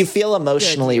you feel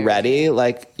emotionally ready,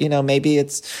 like, maybe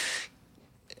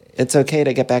it's okay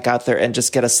to get back out there and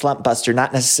just get a slump buster,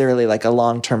 not necessarily like a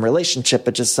long-term relationship,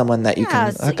 but just someone that you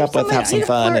can hook up with, have some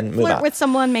fun, and move on. Flirt with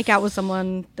someone, make out with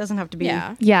someone. Doesn't have to be.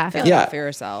 Yeah. For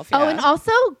yourself. Oh, and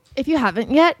also, if you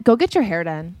haven't yet, go get your hair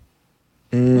done.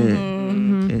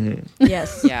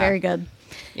 Yes. Very good.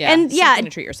 Yeah. And something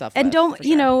to treat yourself and with, don't, for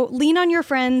sure. lean on your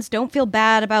friends. Don't feel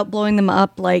bad about blowing them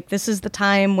up. Like, this is the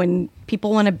time when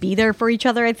people want to be there for each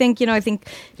other. I think,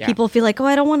 people feel like, oh,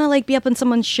 I don't want to like be up in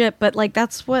someone's shit. But like,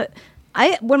 that's what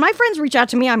when my friends reach out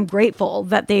to me, I'm grateful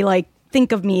that they like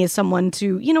think of me as someone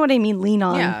to, lean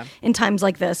on in times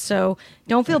like this. So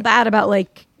don't feel bad about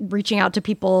like reaching out to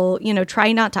people,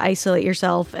 try not to isolate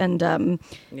yourself and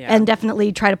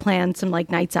definitely try to plan some like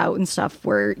nights out and stuff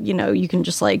where, you can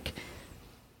just like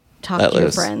talk to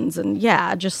your friends and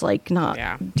just like not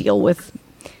deal with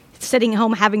sitting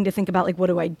home having to think about like what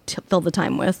do I fill the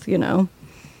time with, Yeah,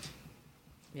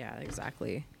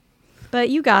 exactly. But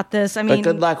you got this. I mean,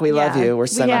 but good luck. We love you. We're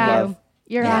sending love.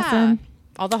 You're awesome.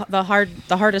 All the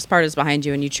hardest part is behind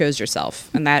you, and you chose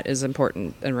yourself, and that is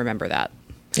important. And remember that.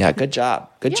 Yeah, good job.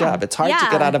 Good job. It's hard to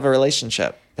get out of a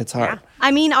relationship. It's hard.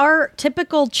 I mean, our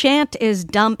typical chant is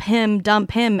dump him,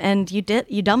 and you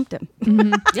dumped him.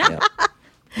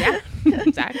 Yeah,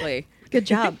 exactly. Good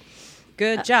job.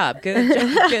 Good job. Good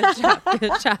job. Good job.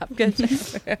 Good job. Good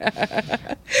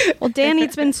job. Well, Danny,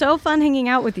 it's been so fun hanging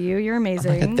out with you. You're Oh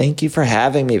amazing. my God, thank you for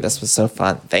having me. This was so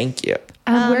fun. Thank you.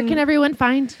 Where can everyone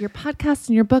find your podcast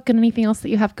and your book and anything else that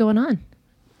you have going on?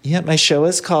 Yeah, my show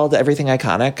is called Everything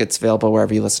Iconic. It's available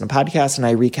wherever you listen to podcasts, and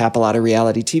I recap a lot of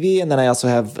reality TV, and then I also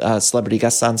have celebrity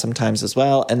guests on sometimes as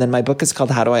well. And then my book is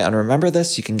called How Do I Unremember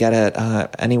This? You can get it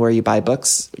anywhere you buy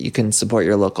books. You can support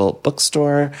your local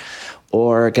bookstore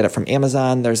or get it from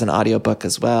Amazon. There's an audiobook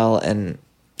as well, and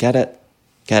get it.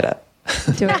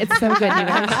 Do it. It's so good, you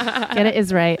guys. Get it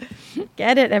is right.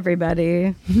 Get it,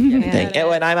 everybody. Thank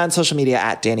you. And I'm on social media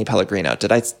at Danny Pellegrino.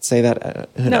 Did I say that?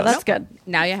 Who knows? That's good.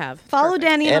 Now you have. Follow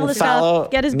Danny and all the follow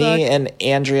stuff. Get his me book. and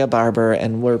Andrea Barber,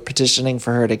 and we're petitioning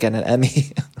for her to get an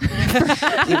Emmy,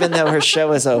 even though her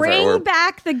show is over. Bring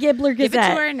back the Gibbler Gazette. Give it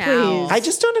to her now. I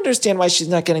just don't understand why she's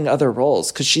not getting other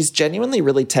roles, because she's genuinely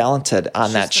really talented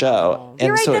on that show. And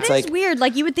You're right. so That it's is like weird.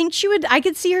 Like you would think she would. I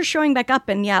could see her showing back up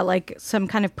in like some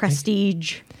kind of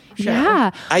prestige show.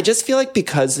 Yeah. I just feel like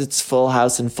because it's Full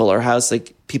House and Fuller House,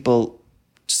 like people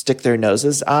stick their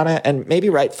noses on it, and maybe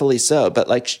rightfully so. But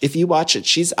like if you watch it,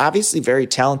 she's obviously very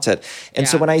talented. And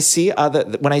so when I see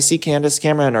Candace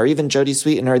Cameron or even Jodie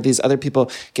Sweetin or these other people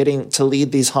getting to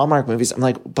lead these Hallmark movies, I'm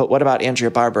like, but what about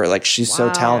Andrea Barber? Like she's so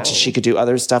talented, she could do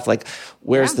other stuff. Like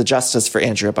where's the justice for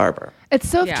Andrea Barber? It's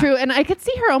so true. And I could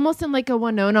see her almost in like a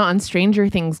Winona on Stranger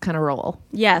Things kind of role.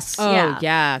 Yes. Oh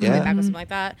yeah. Coming back with something like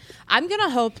that. I'm gonna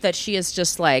hope that she is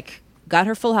just like got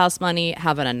her Full House money,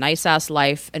 having a nice ass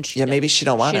life, and maybe she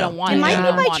don't want it. It might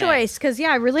be my choice because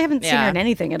I really haven't seen her in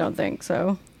anything. I don't think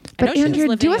so. But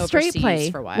Andrew, do a straight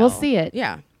play. For a while. We'll see it.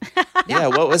 Yeah. Yeah,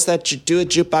 what was that? Do a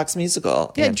jukebox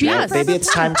musical. Andrea. Maybe it's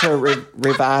time to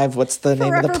revive. What's the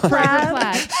name of the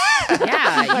play?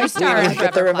 Yeah, you start Let's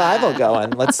get the revival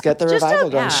going. Let's get the revival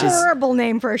going. She's horrible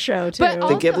name for a show too. But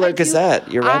the Gibbler Gazette.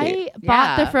 You're ready. I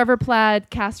bought the Forever Plaid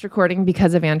cast recording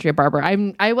because of Andrea Barber.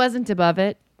 I wasn't above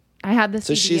it. I had this.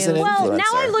 So she's an influencer. Well, now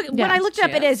when I looked it up,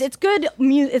 it's good.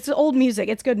 It's old music.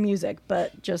 It's good music,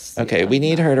 but just okay. We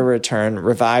need her to return,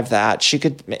 revive that. She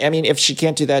could. I mean, if she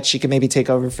can't do that, she could maybe take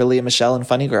over for Leah Michele and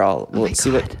Funny Girl. We'll see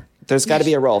what. There's got to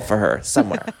be a role for her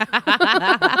somewhere.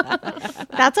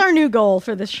 That's our new goal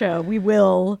for this show. We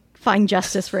will find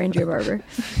justice for Andrea Barber.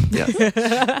 Yes.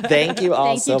 Thank you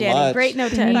all so Danny. much. Great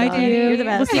note, Ted. Thank you. You're the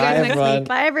best. We'll see you guys next week.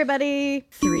 Bye, everybody.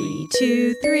 3,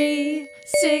 2, 3,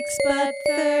 6 but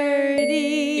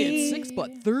 30. It's 6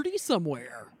 but 30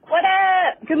 somewhere. What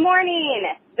up? Good morning.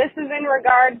 This is in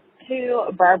regard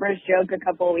to Barbara's joke a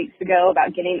couple of weeks ago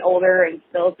about getting older and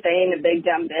still staying a big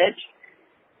dumb bitch.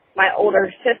 My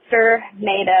older sister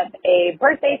made up a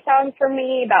birthday song for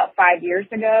me about 5 years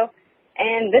ago,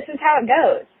 and this is how it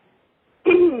goes.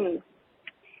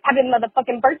 Happy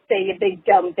motherfucking birthday, you big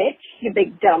dumb bitch, you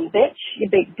big dumb bitch, you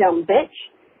big dumb bitch.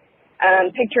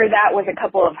 Picture that with a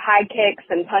couple of high kicks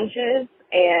and punches,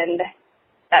 and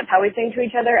that's how we sing to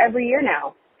each other every year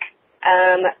now.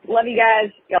 Love you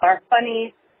guys. Y'all are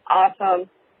funny, awesome,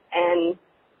 and,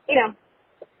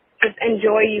 just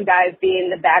enjoy you guys being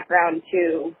the background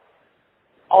to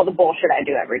all the bullshit I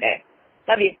do every day.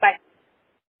 Love you. Bye.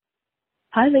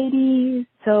 Hi, ladies.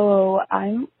 So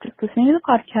I'm just listening to the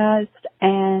podcast,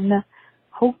 And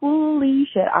holy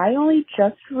shit, I only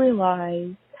just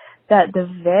realized that the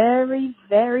very,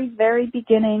 very, very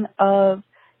beginning of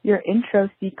your intro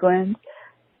sequence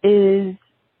is,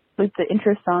 like, the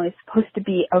intro song is supposed to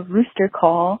be a rooster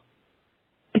call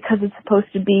because it's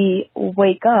supposed to be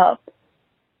Wake Up.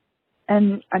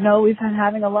 And I know we've been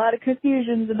having a lot of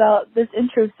confusions about this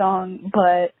intro song,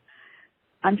 but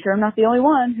I'm sure I'm not the only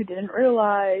one who didn't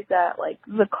realize that, like,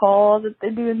 the call that they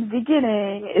do in the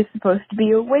beginning is supposed to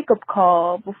be a wake-up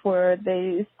call before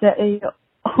they say,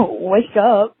 oh, wake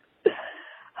up.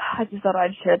 I just thought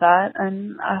I'd share that,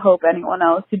 and I hope anyone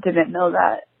else who didn't know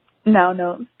that now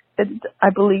knows. It's, I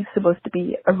believe, supposed to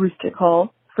be a rooster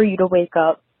call for you to wake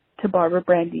up to Barbara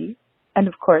Brandy. And,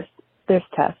 of course, there's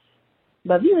Tess.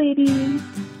 Love you, ladies.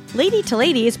 Lady to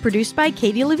Lady is produced by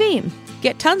Katie Levine.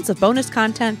 Get tons of bonus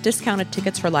content, discounted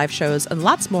tickets for live shows, and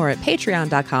lots more at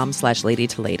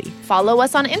patreon.com/ladytolady. Follow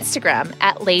us on Instagram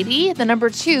at lady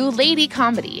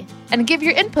comedy, and give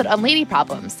your input on lady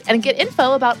problems and get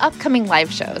info about upcoming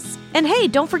live shows. And hey,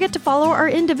 don't forget to follow our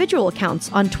individual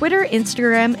accounts on Twitter,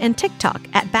 Instagram, and TikTok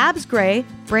at Babs Gray,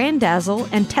 Brandazzle,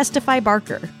 and Testify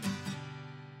Barker.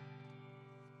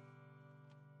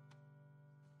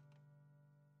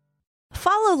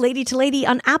 Follow Lady to Lady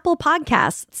on Apple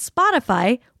Podcasts,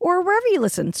 Spotify, or wherever you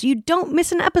listen so you don't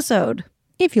miss an episode.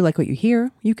 If you like what you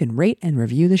hear, you can rate and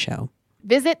review the show.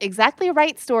 Visit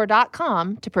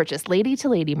exactlyrightstore.com to purchase Lady to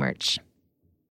Lady merch.